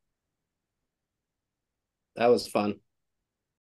 That was fun.